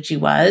strategy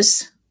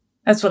was,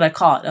 that's what I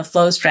call it, a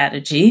flow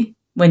strategy,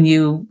 when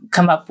you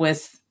come up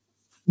with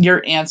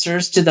your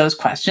answers to those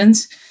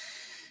questions.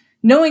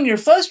 Knowing your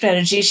flow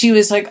strategy, she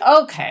was like,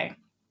 okay,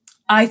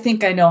 I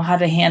think I know how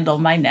to handle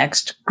my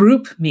next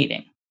group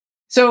meeting.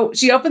 So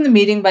she opened the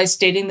meeting by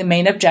stating the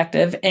main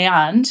objective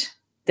and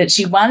that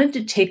she wanted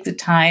to take the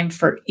time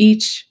for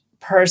each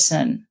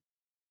person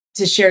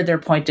to share their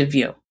point of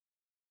view.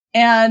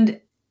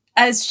 And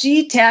as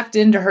she tapped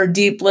into her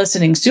deep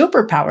listening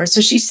superpower,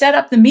 so she set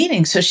up the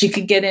meeting so she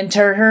could get into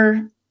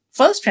her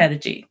flow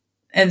strategy.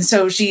 And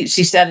so she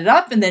set it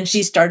up, and then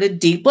she started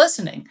deep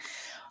listening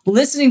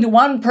to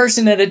one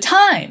person at a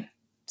time.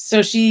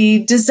 So she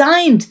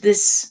designed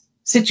this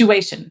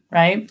situation,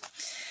 right?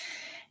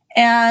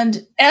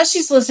 And as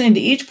she's listening to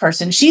each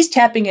person, she's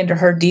tapping into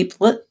her deep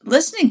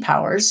listening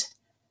powers.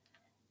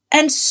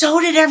 And so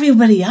did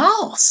everybody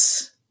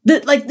else.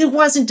 There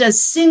wasn't a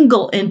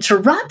single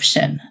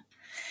interruption.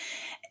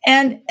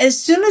 And as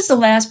soon as the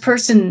last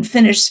person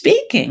finished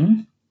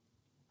speaking,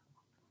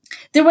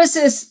 there was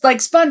this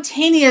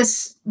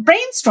spontaneous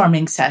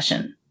brainstorming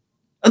session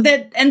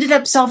that ended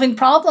up solving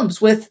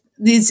problems with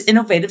these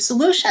innovative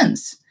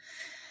solutions.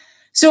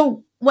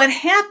 So what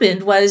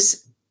happened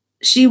was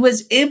she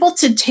was able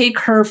to take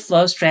her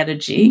flow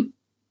strategy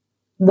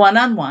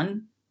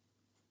one-on-one,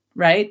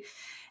 right?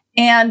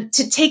 And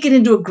to take it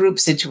into a group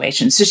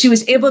situation. So she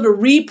was able to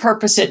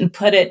repurpose it and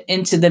put it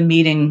into the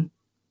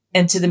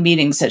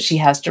meetings that she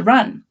has to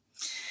run.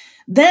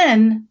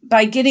 Then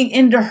by getting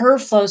into her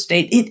flow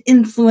state, it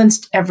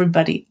influenced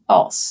everybody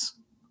else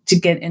to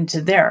get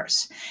into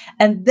theirs.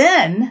 And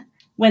then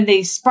when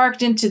they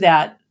sparked into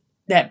that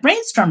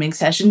brainstorming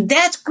session,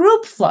 that's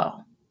group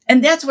flow.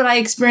 And that's what I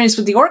experience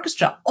with the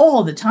orchestra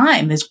all the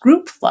time, is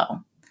group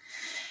flow.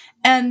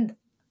 And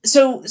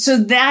so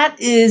that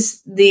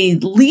is the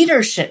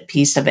leadership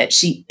piece of it.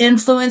 She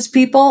influenced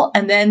people,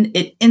 and then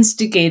it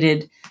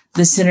instigated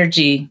the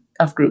synergy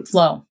of group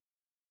flow.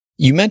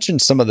 You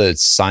mentioned some of the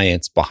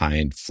science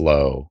behind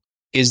flow.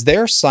 Is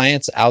there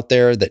science out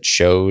there that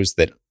shows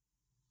that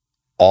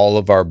all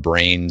of our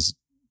brains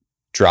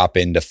drop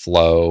into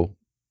flow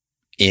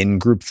in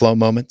group flow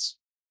moments?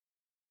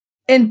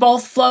 In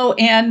both flow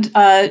and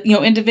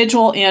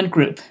individual and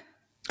group.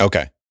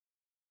 Okay.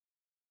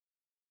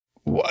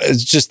 Well,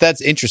 it's just, that's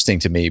interesting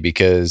to me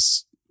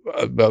because,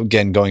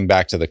 again, going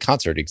back to the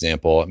concert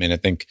example, I mean, I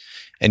think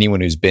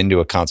anyone who's been to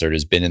a concert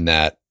has been in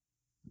that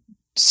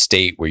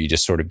state where you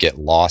just sort of get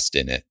lost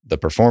in it. The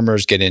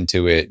performers get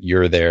into it,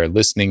 you're there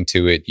listening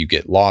to it, you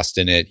get lost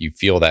in it, you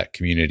feel that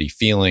community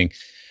feeling.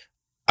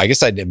 I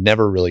guess I'd have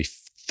never really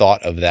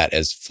thought of that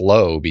as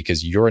flow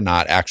because you're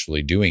not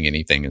actually doing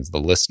anything as the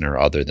listener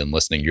other than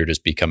listening. You're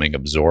just becoming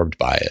absorbed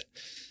by it.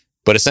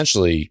 But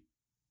essentially,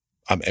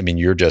 I mean,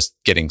 you're just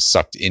getting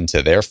sucked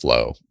into their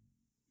flow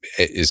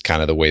is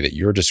kind of the way that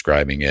you're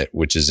describing it,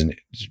 which is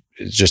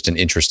just an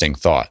interesting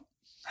thought.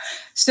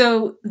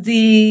 So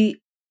the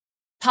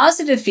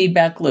positive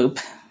feedback loop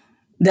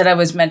that I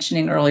was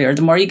mentioning earlier,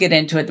 the more you get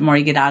into it, the more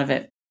you get out of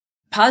it.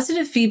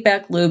 Positive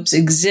feedback loops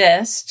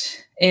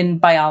exist in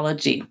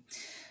biology.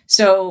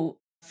 So,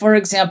 for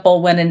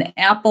example, when an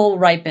apple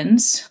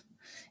ripens,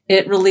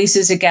 it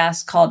releases a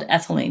gas called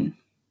ethylene.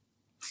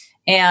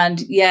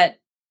 And yet,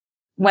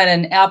 when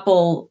an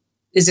apple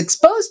is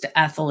exposed to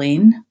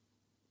ethylene,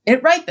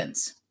 it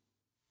ripens.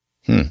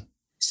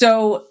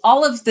 So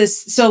all of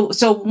this, so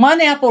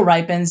one apple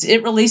ripens,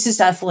 it releases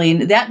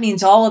ethylene. That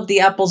means all of the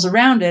apples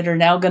around it are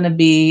now going to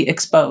be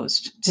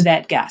exposed to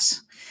that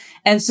gas.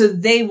 And so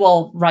they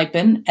will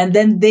ripen, and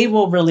then they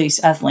will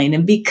release ethylene.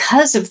 And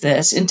because of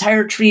this,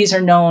 entire trees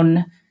are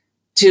known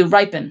to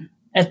ripen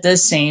at the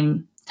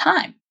same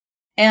time.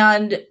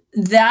 And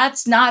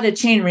that's not a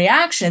chain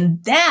reaction.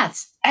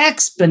 That's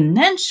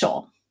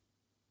exponential.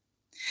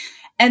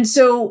 And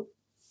so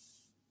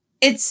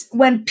it's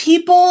when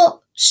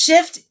people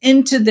shift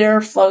into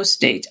their flow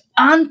state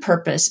on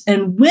purpose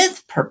and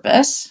with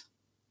purpose,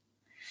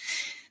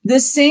 the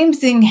same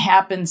thing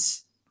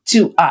happens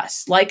to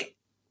us. Like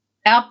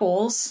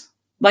apples,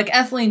 like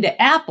ethylene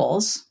to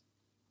apples,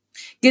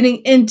 getting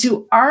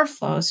into our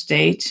flow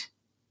state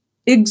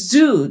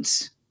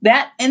exudes,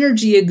 that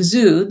energy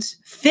exudes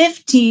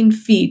 15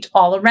 feet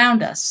all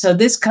around us. So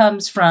this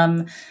comes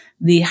from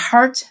the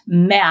Heart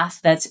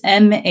Math, that's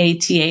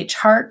MATH,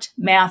 Heart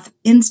Math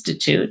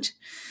Institute,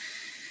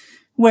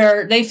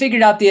 where they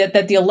figured out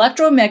that the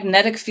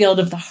electromagnetic field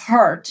of the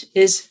heart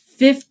is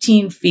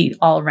 15 feet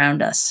all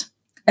around us.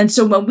 And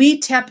so when we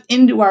tap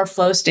into our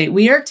flow state,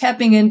 we are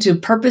tapping into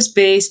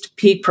purpose-based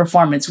peak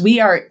performance. We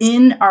are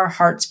in our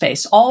heart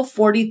space. All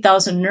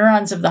 40,000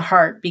 neurons of the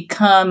heart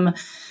become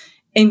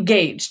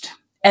engaged.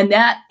 And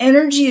that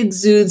energy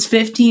exudes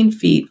 15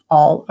 feet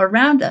all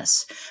around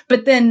us.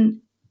 But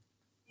then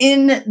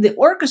in the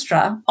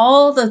orchestra,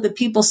 all of the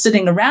people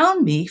sitting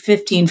around me,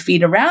 15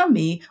 feet around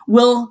me,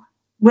 will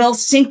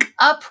sync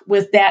up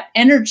with that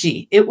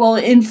energy. It will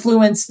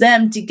influence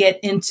them to get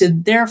into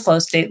their flow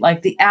state,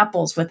 like the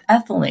apples with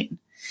ethylene.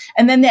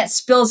 And then that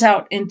spills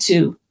out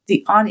into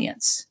the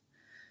audience.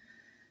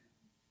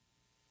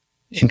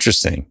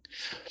 Interesting.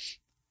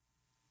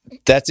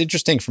 That's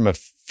interesting from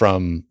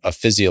a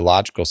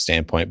physiological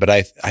standpoint, but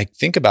I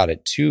think about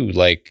it too,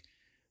 like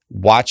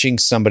watching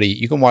somebody,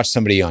 you can watch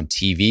somebody on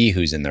TV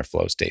who's in their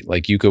flow state.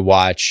 Like you could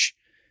watch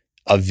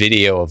a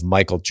video of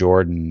Michael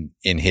Jordan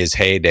in his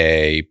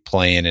heyday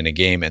playing in a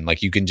game, and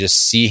like you can just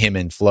see him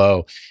in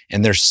flow.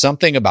 And there's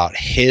something about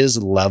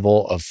his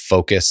level of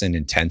focus and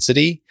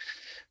intensity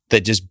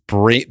that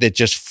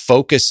just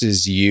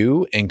focuses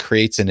you and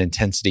creates an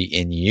intensity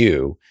in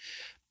you.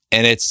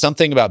 And it's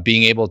something about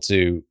being able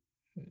to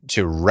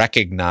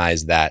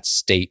recognize that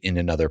state in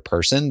another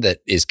person that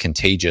is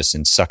contagious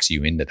and sucks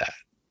you into that.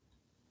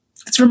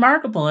 It's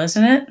remarkable,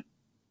 isn't it?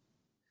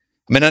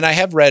 I mean, and I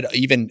have read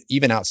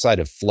even outside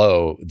of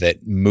flow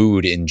that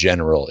mood in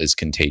general is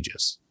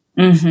contagious.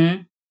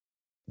 Mm-hmm.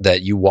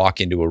 That you walk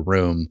into a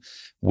room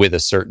with a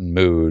certain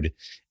mood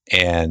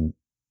and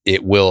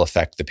it will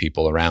affect the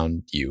people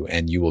around you,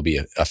 and you will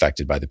be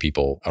affected by the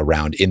people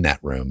around in that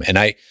room. And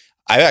I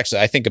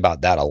think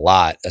about that a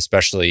lot,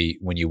 especially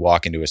when you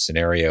walk into a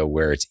scenario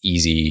where it's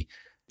easy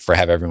for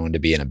everyone to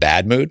be in a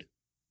bad mood,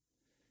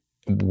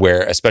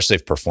 where especially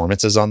if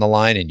performance is on the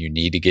line and you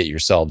need to get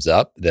yourselves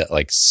up, that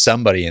like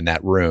somebody in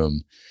that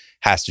room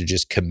has to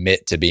just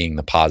commit to being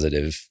the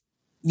positive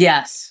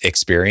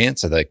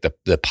experience, or like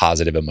the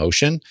positive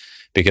emotion,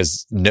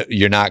 because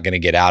you're not going to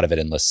get out of it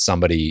unless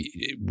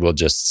somebody will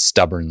just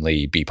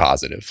stubbornly be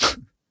positive.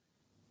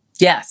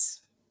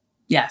 Yes.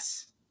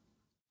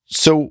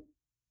 So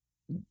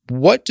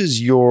what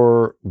does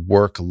your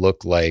work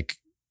look like?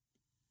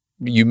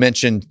 You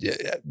mentioned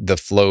the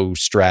flow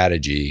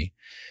strategy.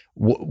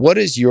 What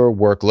does your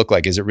work look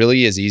like? Is it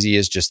really as easy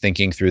as just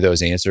thinking through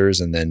those answers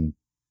and then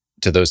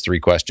to those three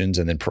questions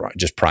and then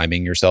just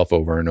priming yourself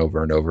over and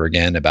over and over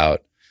again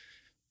about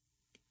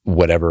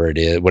whatever it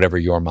is, whatever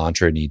your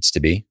mantra needs to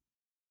be?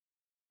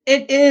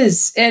 It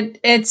is.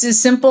 It's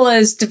as simple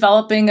as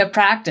developing a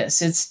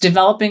practice. It's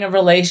developing a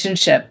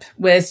relationship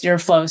with your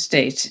flow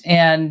state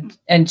and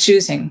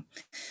choosing.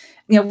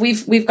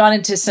 We've gone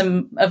into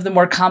some of the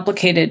more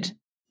complicated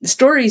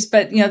stories,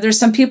 but there's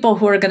some people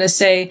who are going to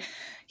say,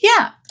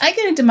 yeah, I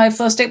get into my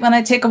flow state when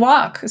I take a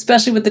walk,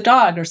 especially with the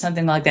dog or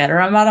something like that, or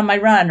I'm out on my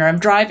run, or I'm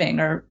driving,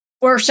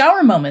 or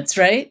shower moments,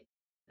 right?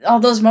 All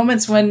those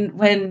moments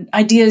when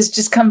ideas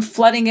just come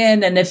flooding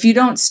in, and if you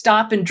don't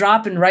stop and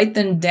drop and write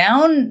them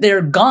down,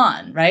 they're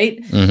gone,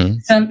 right?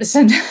 Mm-hmm.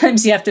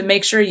 Sometimes you have to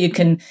make sure you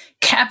can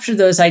capture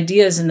those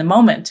ideas in the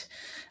moment.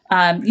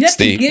 That's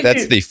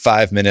the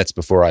 5 minutes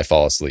before I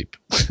fall asleep.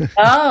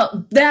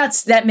 Oh,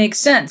 that makes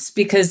sense,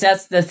 because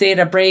that's the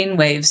theta brain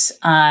waves.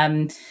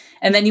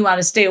 And then you want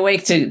to stay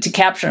awake to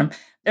capture them,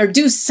 or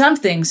do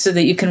something so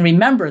that you can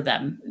remember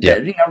them. Yeah.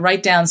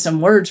 Write down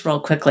some words real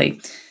quickly.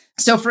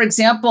 So, for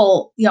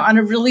example, on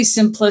a really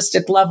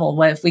simplistic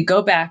level, if we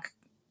go back,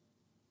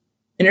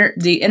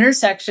 the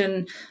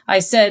intersection, I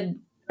said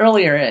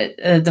earlier,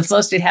 the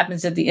flow state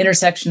happens at the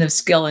intersection of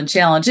skill and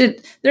challenge.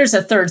 There's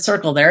a third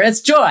circle there. It's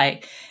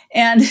joy.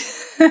 And,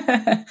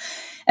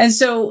 and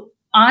so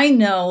I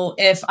know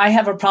if I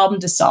have a problem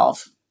to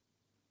solve,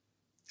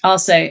 I'll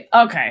say,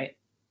 okay,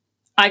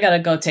 I got to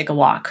go take a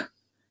walk,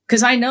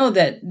 because I know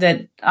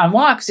that on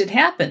walks it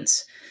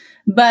happens.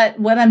 But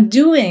what I'm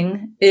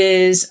doing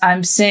is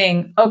I'm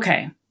saying,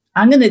 okay,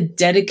 I'm going to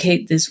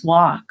dedicate this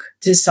walk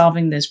to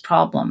solving this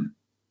problem.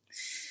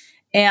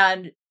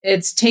 And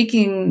it's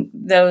taking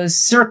those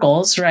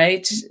circles,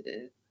 right?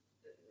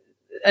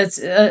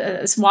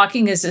 It's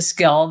walking is a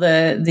skill.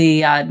 The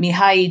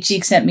Mihaly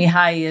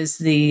Csikszentmihalyi is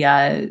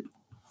the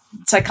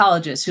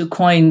psychologist who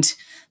coined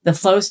the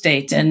flow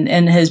state, and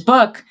in his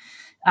book,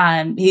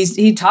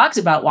 he talks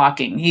about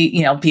walking.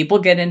 People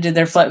get into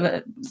their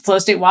flow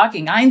state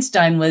walking.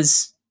 Einstein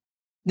was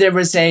there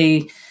was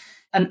an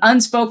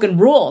unspoken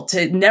rule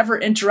to never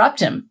interrupt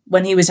him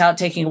when he was out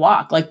taking a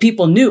walk. Like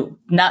people knew,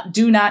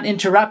 do not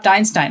interrupt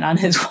Einstein on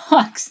his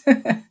walks.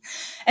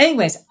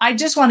 Anyways, I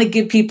just want to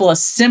give people a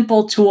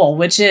simple tool,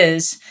 which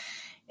is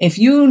if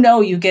you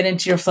know you get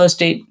into your flow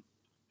state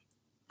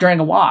during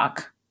a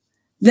walk,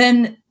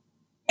 then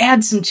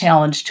add some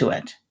challenge to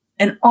it.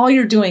 And all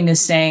you're doing is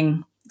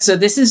saying, so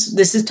this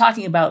is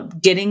talking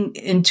about getting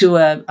into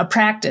a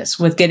practice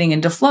with getting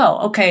into flow.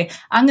 Okay,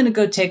 I'm going to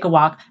go take a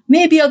walk.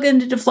 Maybe I'll get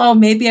into flow.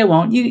 Maybe I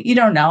won't. You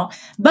don't know.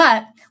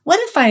 But what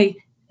if I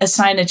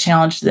assign a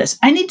challenge to this?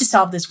 I need to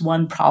solve this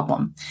one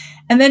problem.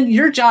 And then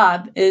your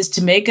job is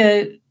to make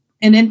an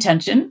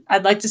intention.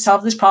 I'd like to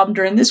solve this problem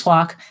during this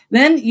walk.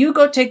 Then you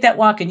go take that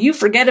walk and you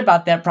forget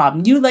about that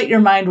problem. You let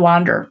your mind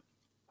wander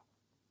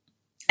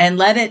and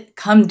let it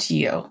come to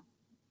you.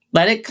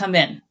 Let it come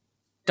in.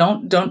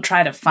 Don't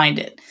try to find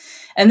it.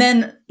 And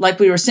then, like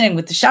we were saying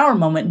with the shower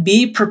moment,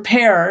 be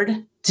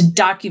prepared to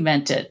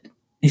document it.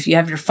 If you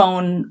have your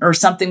phone or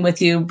something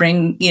with you,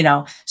 bring,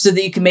 so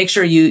that you can make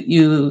sure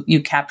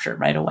you capture it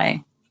right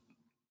away.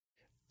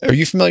 Are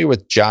you familiar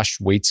with Josh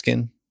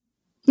Waitzkin?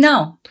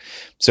 No.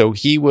 So are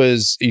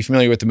you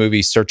familiar with the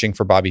movie Searching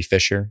for Bobby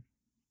Fischer?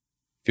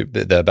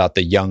 About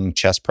the young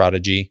chess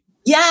prodigy?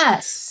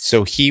 Yes.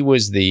 So he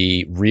was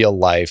the real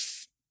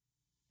life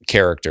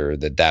character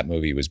that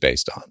movie was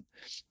based on.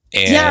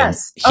 And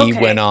yes. He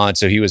went on,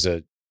 so he was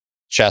a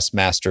chess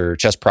master,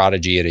 chess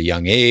prodigy at a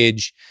young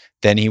age.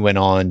 Then he went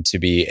on to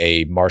be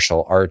a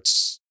martial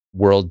arts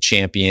world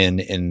champion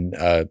in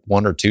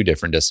one or two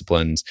different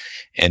disciplines.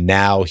 And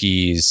now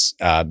he's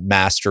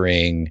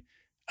mastering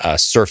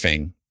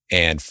surfing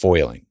and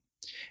foiling.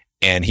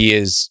 And he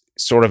is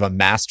sort of a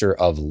master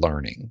of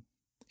learning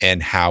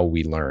and how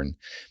we learn.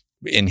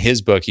 In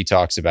his book, he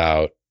talks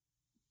about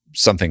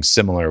something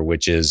similar,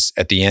 which is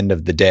at the end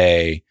of the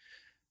day,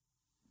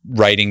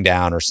 writing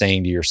down or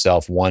saying to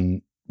yourself,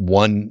 one,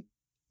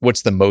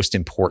 what's the most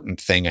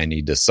important thing I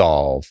need to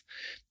solve?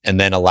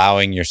 And then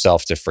allowing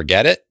yourself to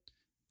forget it,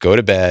 go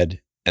to bed,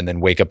 and then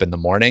wake up in the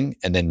morning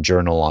and then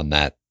journal on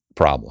that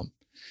problem.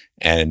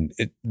 And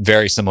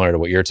very similar to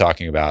what you're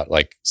talking about,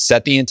 like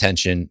set the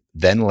intention,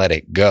 then let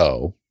it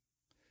go.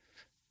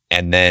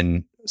 And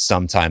then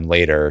sometime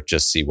later,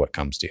 just see what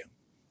comes to you.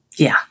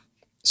 Yeah.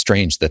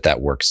 Strange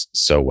that works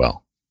so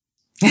well.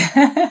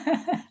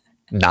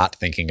 Not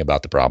thinking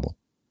about the problem.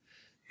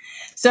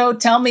 So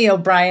tell me,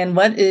 O'Brien,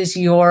 what is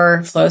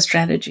your flow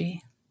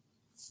strategy?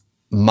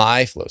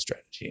 My flow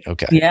strategy.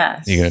 Okay.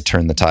 Yes. You're going to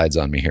turn the tides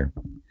on me here.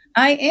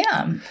 I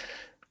am.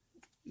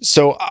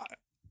 So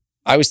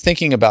I was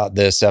thinking about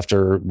this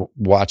after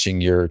watching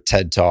your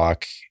TED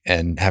Talk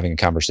and having a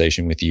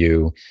conversation with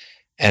you.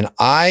 And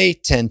I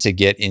tend to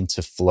get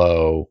into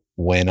flow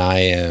when I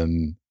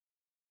am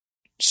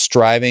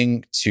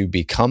striving to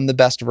become the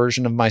best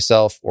version of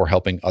myself or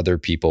helping other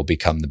people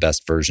become the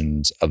best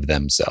versions of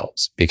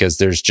themselves. Because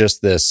there's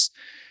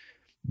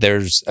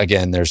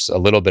a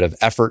little bit of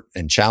effort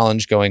and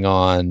challenge going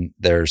on.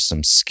 There's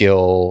some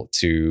skill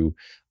to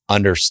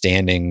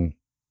understanding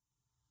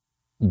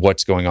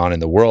what's going on in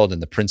the world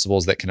and the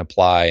principles that can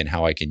apply and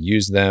how I can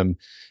use them.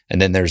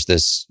 And then there's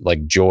this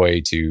like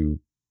joy to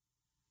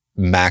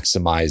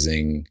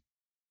maximizing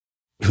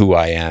who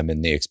I am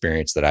and the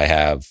experience that I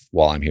have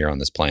while I'm here on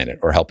this planet,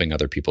 or helping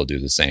other people do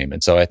the same.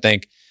 And so I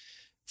think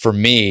for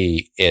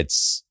me,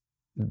 it's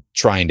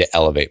trying to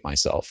elevate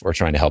myself or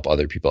trying to help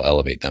other people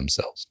elevate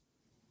themselves.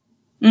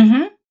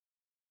 Mm-hmm.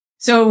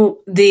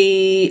 So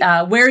the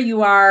where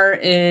you are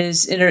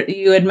is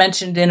you had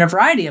mentioned in a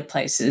variety of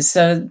places.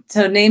 So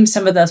name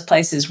some of those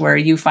places where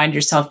you find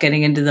yourself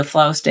getting into the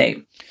flow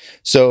state.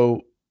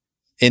 So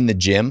in the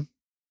gym,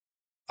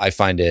 I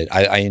find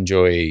I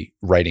enjoy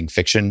writing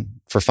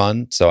fiction for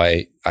fun. So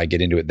I get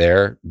into it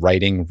there,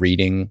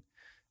 reading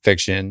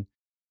fiction,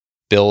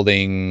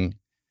 building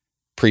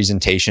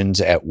presentations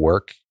at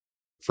work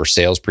for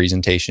sales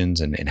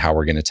presentations and how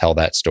we're going to tell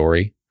that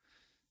story.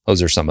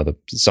 Those are some of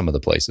the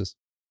places.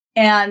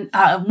 And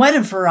what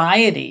a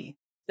variety.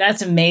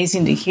 That's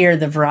amazing to hear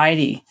the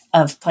variety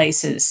of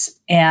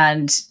places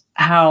and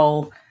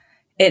how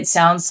it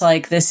sounds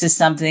like this is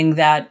something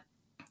that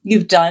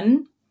you've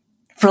done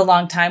for a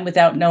long time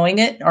without knowing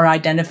it or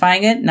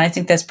identifying it. And I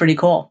think that's pretty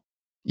cool.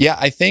 Yeah,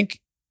 I think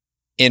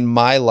in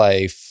my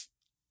life,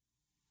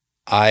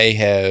 I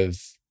have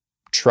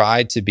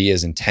tried to be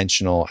as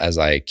intentional as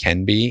I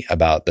can be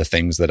about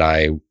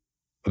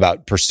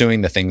about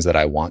pursuing the things that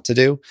I want to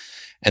do.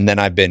 And then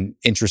I've been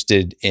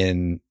interested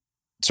in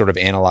sort of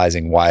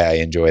analyzing why I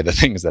enjoy the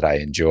things that I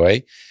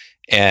enjoy.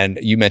 And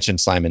you mentioned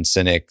Simon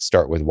Sinek,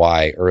 Start With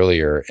Why,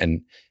 earlier.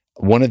 And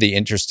one of the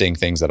interesting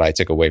things that I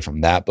took away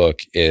from that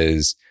book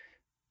is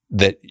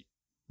that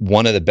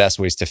one of the best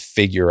ways to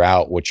figure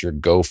out what your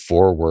go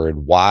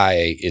forward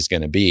why is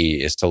going to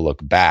be is to look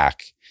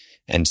back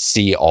and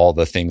see all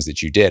the things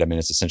that you did. I mean,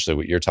 it's essentially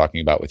what you're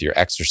talking about with your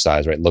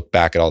exercise, right? Look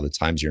back at all the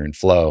times you're in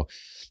flow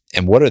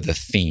and what are the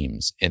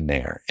themes in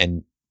there?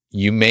 And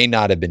you may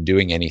not have been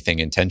doing anything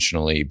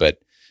intentionally, but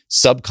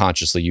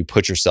subconsciously you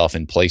put yourself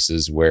in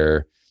places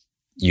where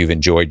you've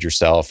enjoyed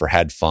yourself or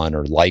had fun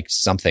or liked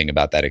something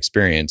about that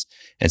experience.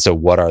 And so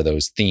what are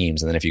those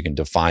themes? And then if you can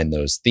define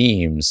those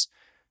themes,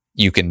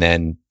 you can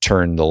then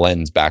turn the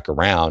lens back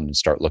around and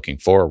start looking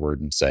forward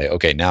and say,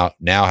 okay, now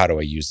how do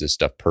I use this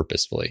stuff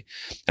purposefully?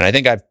 And I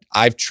think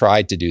I've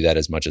tried to do that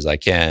as much as I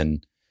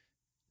can,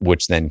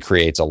 which then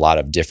creates a lot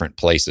of different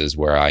places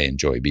where I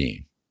enjoy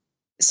being.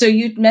 So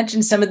you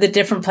mentioned some of the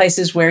different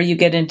places where you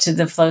get into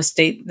the flow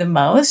state the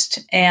most,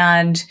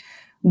 and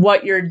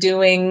what you're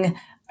doing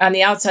on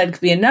the outside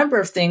could be a number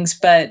of things,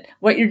 but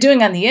what you're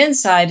doing on the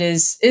inside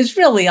is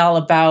really all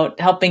about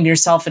helping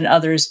yourself and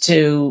others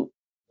to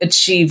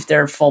achieve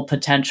their full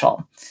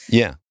potential.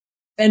 Yeah.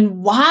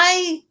 And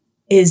why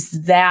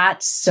is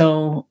that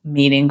so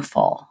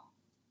meaningful?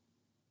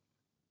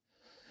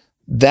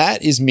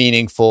 That is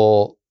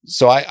meaningful.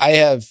 So I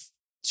have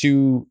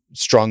two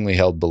strongly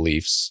held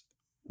beliefs,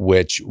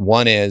 which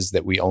one is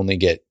that we only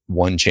get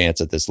one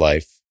chance at this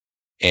life.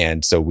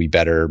 And so we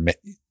better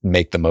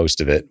make the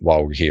most of it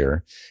while we're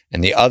here.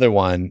 And the other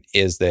one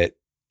is that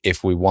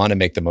if we want to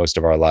make the most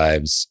of our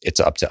lives, it's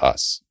up to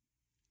us.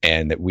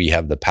 And that we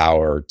have the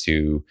power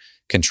to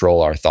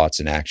control our thoughts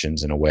and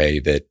actions in a way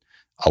that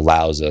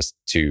allows us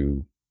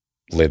to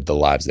live the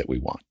lives that we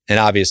want. And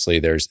obviously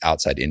there's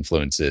outside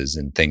influences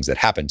and things that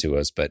happen to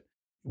us, but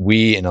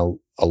we in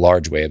a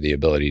large way have the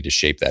ability to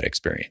shape that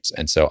experience.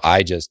 And so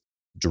I just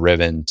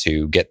driven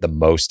to get the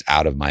most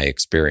out of my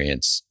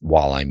experience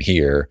while I'm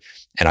here.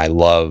 And I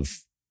love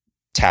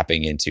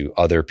tapping into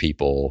other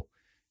people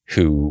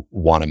who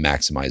want to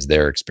maximize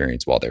their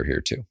experience while they're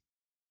here too.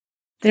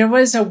 There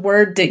was a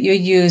word that you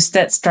used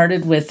that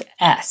started with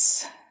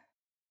S.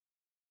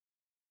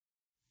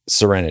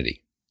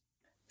 Serenity.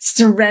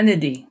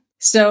 Serenity.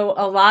 So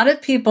a lot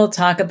of people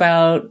talk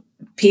about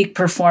peak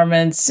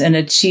performance and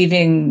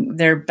achieving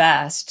their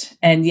best.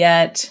 And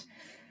yet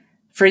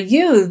for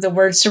you, the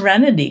word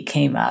serenity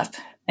came up.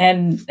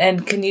 And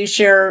can you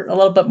share a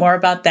little bit more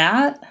about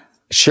that?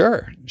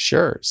 Sure.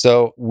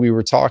 So we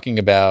were talking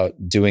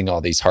about doing all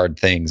these hard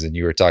things, and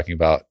you were talking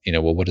about,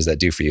 well, what does that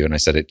do for you? And I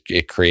said,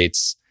 it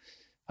creates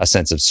a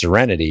sense of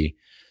serenity,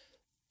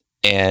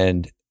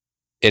 and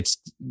it's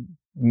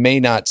may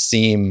not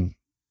seem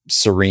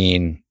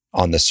serene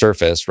on the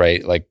surface,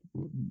 right? Like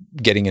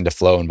getting into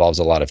flow involves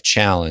a lot of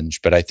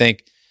challenge, but I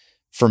think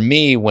for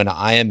me, when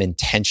I am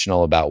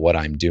intentional about what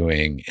I'm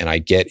doing and I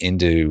get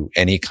into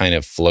any kind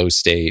of flow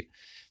state,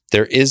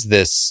 there is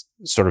this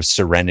sort of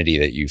serenity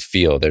that you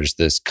feel. There's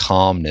this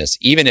calmness,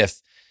 even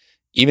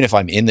if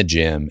I'm in the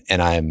gym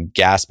and I'm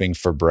gasping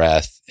for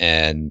breath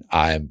and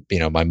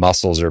my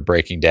muscles are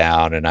breaking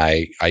down and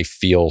I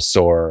feel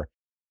sore,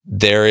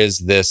 there is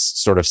this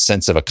sort of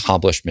sense of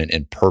accomplishment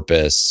and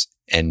purpose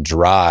and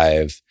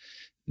drive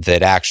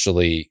that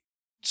actually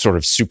sort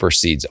of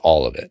supersedes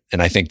all of it. And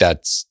I think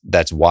that's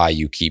why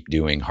you keep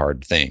doing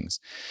hard things.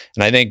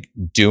 And I think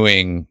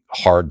doing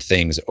hard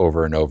things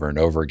over and over and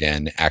over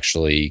again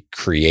actually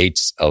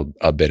creates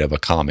a bit of a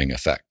calming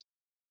effect.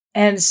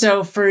 And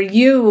so for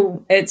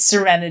you, it's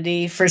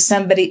serenity. For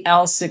somebody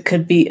else, it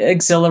could be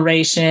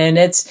exhilaration.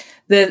 It's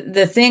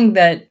the thing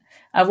that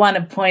I want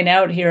to point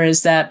out here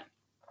is that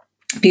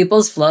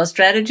people's flow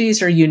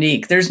strategies are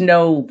unique.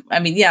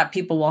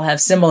 People will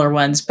have similar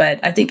ones, but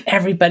I think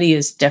everybody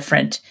is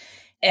different.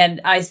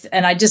 And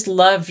I just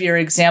love your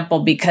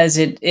example because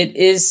it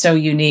is so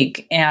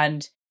unique.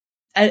 And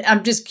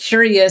I'm just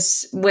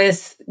curious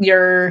with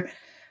your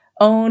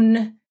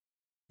own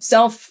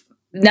self,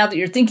 now that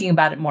you're thinking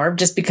about it more,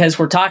 just because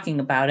we're talking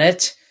about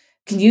it,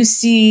 can you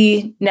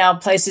see now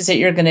places that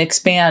you're going to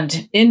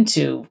expand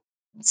into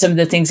some of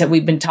the things that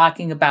we've been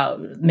talking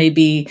about?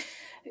 Maybe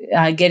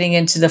getting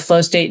into the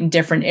flow state in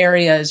different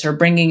areas, or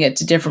bringing it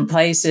to different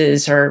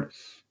places, or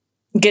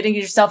getting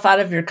yourself out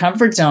of your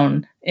comfort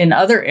zone in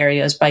other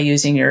areas by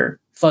using your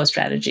flow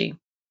strategy?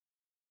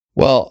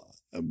 Well,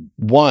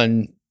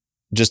 one,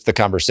 just the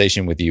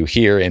conversation with you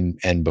here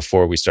and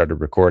before we started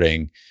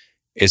recording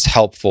is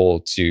helpful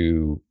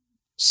to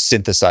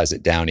synthesize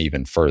it down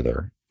even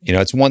further.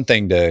 It's one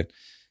thing to,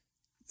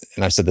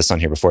 and I've said this on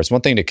here before, it's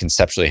one thing to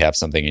conceptually have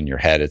something in your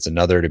head. It's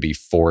another to be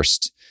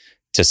forced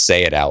to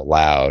say it out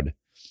loud.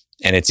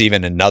 And it's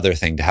even another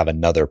thing to have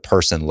another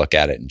person look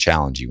at it and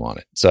challenge you on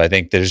it. So I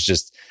think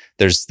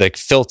there's like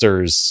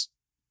filters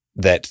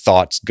that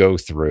thoughts go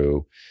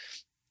through.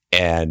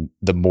 And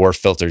the more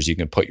filters you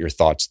can put your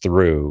thoughts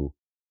through,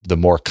 the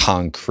more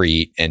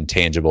concrete and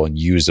tangible and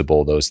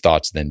usable those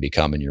thoughts then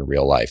become in your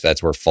real life.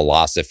 That's where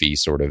philosophy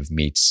sort of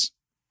meets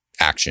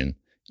action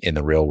in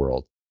the real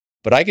world.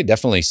 But I could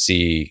definitely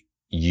see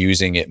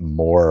using it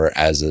more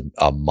as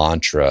a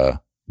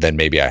mantra than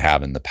maybe I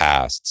have in the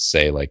past.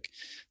 Say like,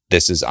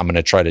 I'm going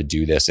to try to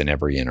do this in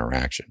every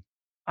interaction.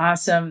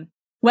 Awesome.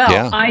 Well,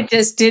 yeah. I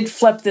just did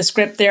flip the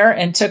script there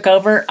and took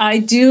over.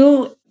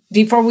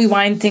 Before we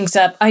wind things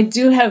up, I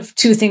do have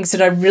two things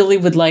that I really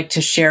would like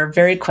to share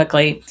very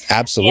quickly.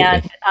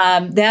 Absolutely.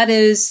 And that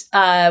is,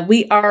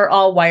 we are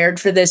all wired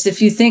for this.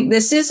 If you think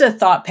this is a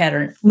thought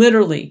pattern,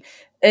 literally,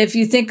 if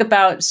you think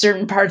about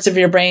certain parts of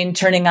your brain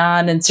turning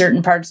on and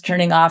certain parts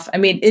turning off,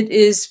 it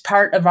is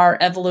part of our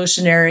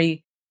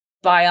evolutionary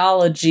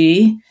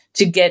biology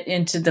to get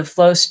into the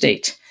flow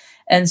state.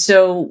 And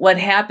so what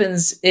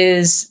happens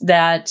is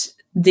that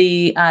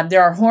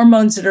there are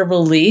hormones that are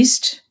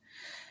released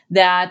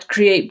that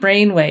create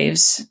brain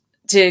waves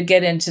to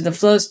get into the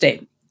flow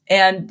state.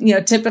 And,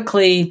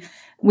 typically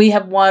we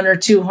have 1 or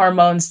 2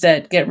 hormones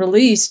that get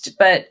released,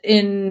 but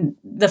in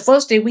the flow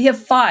state, we have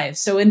 5.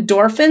 So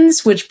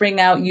endorphins, which bring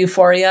out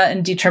euphoria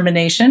and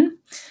determination;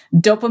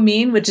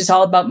 dopamine, which is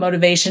all about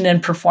motivation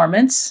and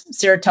performance;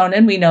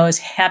 serotonin, we know, is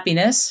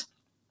happiness.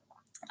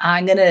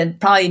 I'm going to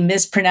probably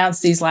mispronounce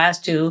these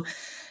last 2.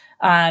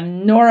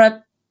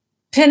 Norepinephrine.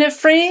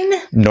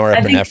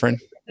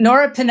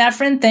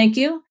 Norepinephrine, thank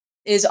you,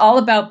 is all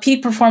about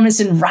peak performance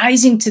and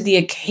rising to the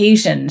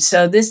occasion.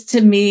 So this,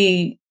 to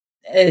me,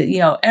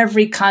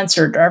 every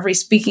concert or every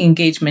speaking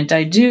engagement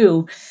I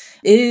do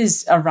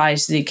is a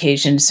rise to the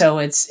occasion. So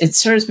it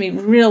serves me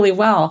really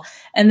well.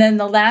 And then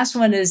the last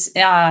one is,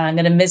 I'm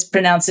going to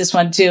mispronounce this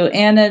one too,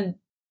 anandamide,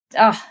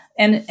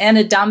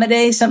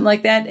 something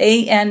like that,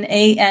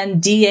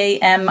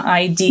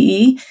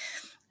 ANANDAMIDE.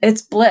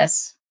 It's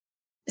bliss.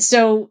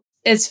 So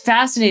it's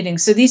fascinating.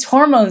 So these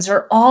hormones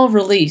are all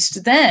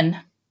released.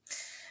 Then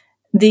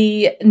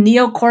the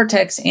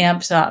neocortex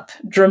amps up,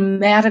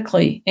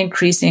 dramatically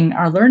increasing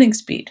our learning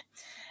speed.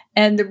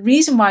 And the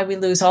reason why we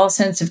lose all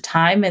sense of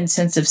time and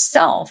sense of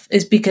self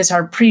is because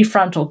our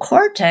prefrontal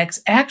cortex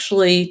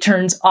actually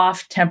turns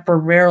off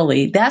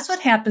temporarily. That's what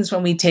happens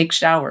when we take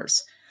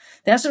showers.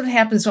 That's what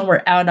happens when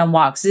we're out on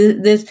walks.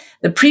 The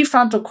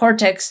prefrontal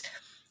cortex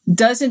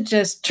doesn't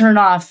just turn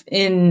off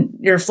in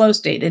your flow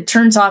state. It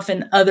turns off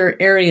in other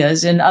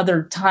areas and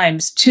other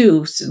times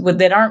too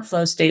that aren't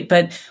flow state,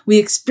 but we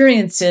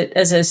experience it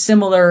as a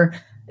similar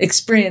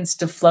experience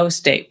to flow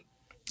state.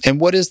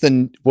 And what is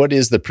the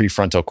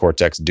prefrontal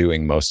cortex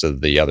doing most of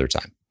the other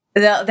time?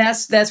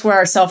 That's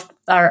where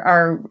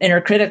our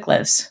inner critic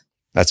lives.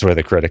 That's where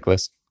the critic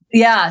lives?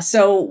 Yeah.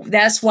 So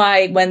that's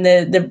why when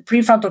the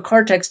prefrontal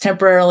cortex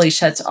temporarily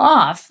shuts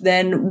off,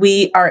 then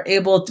we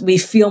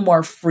feel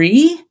more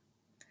free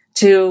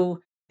to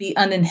be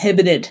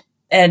uninhibited,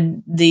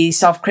 and the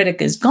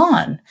self-critic is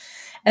gone.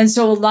 And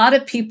so a lot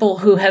of people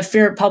who have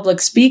fear of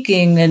public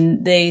speaking,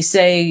 and they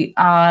say,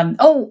 I'm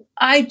not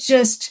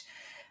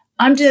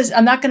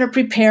going to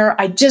prepare.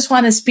 I just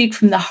want to speak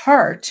from the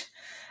heart.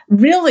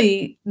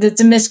 Really,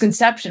 that's a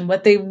misconception.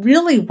 What they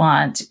really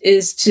want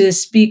is to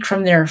speak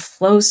from their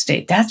flow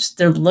state. That's what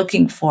they're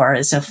looking for,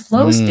 is a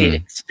flow state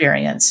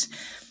experience.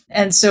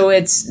 And so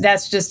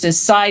that's just a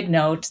side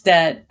note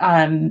that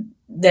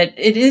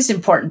it is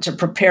important to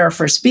prepare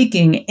for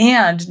speaking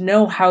and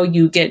know how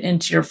you get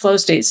into your flow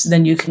state, so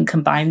then you can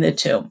combine the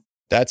two.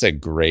 That's a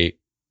great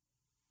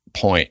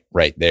point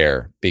right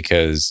there,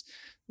 because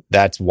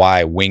that's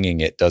why winging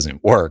it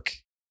doesn't work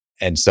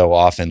and so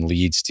often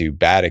leads to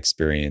bad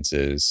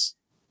experiences.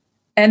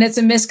 And it's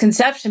a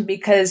misconception,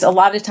 because a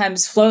lot of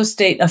times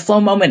a flow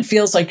moment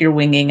feels like you're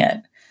winging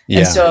it. Yeah.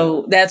 And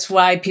so that's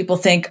why people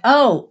think,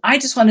 I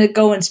just want to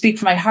go and speak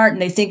from my heart,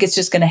 and they think it's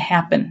just going to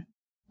happen.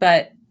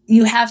 But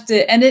you have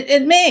to, and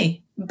it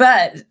may,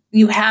 but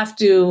you have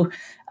to,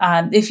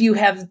 if you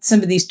have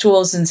some of these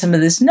tools and some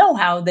of this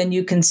know-how, then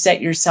you can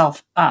set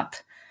yourself up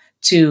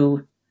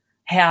to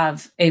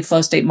have a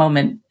flow state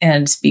moment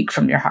and speak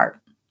from your heart.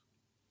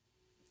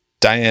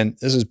 Diane,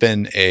 this has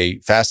been a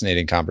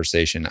fascinating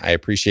conversation. I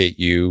appreciate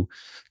you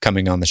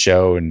coming on the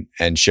show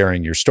and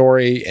sharing your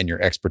story and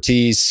your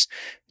expertise,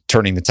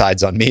 turning the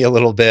tides on me a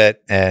little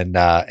bit,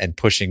 and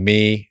pushing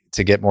me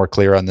to get more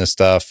clear on this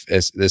stuff.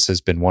 This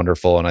has been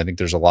wonderful. And I think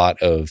there's a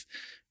lot of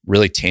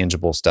really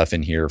tangible stuff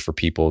in here for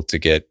people to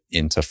get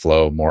into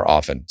flow more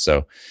often.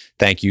 So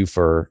thank you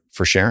for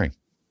sharing.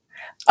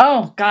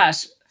 Oh,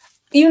 gosh.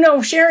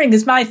 Sharing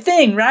is my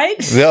thing, right?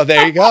 Well,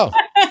 there you go.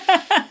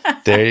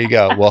 There you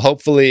go. Well,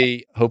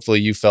 hopefully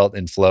you felt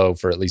in flow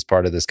for at least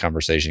part of this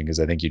conversation, because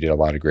I think you did a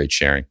lot of great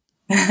sharing.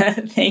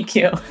 Thank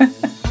you.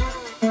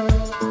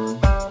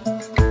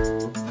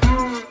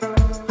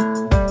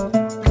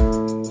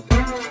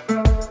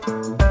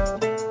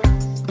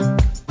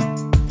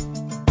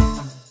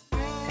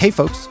 Hey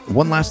folks,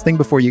 one last thing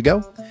before you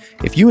go.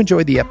 If you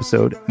enjoyed the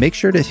episode, make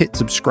sure to hit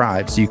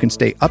subscribe so you can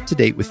stay up to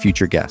date with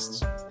future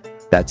guests.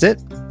 That's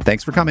it.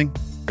 Thanks for coming.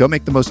 Go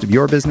make the most of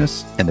your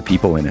business and the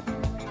people in it.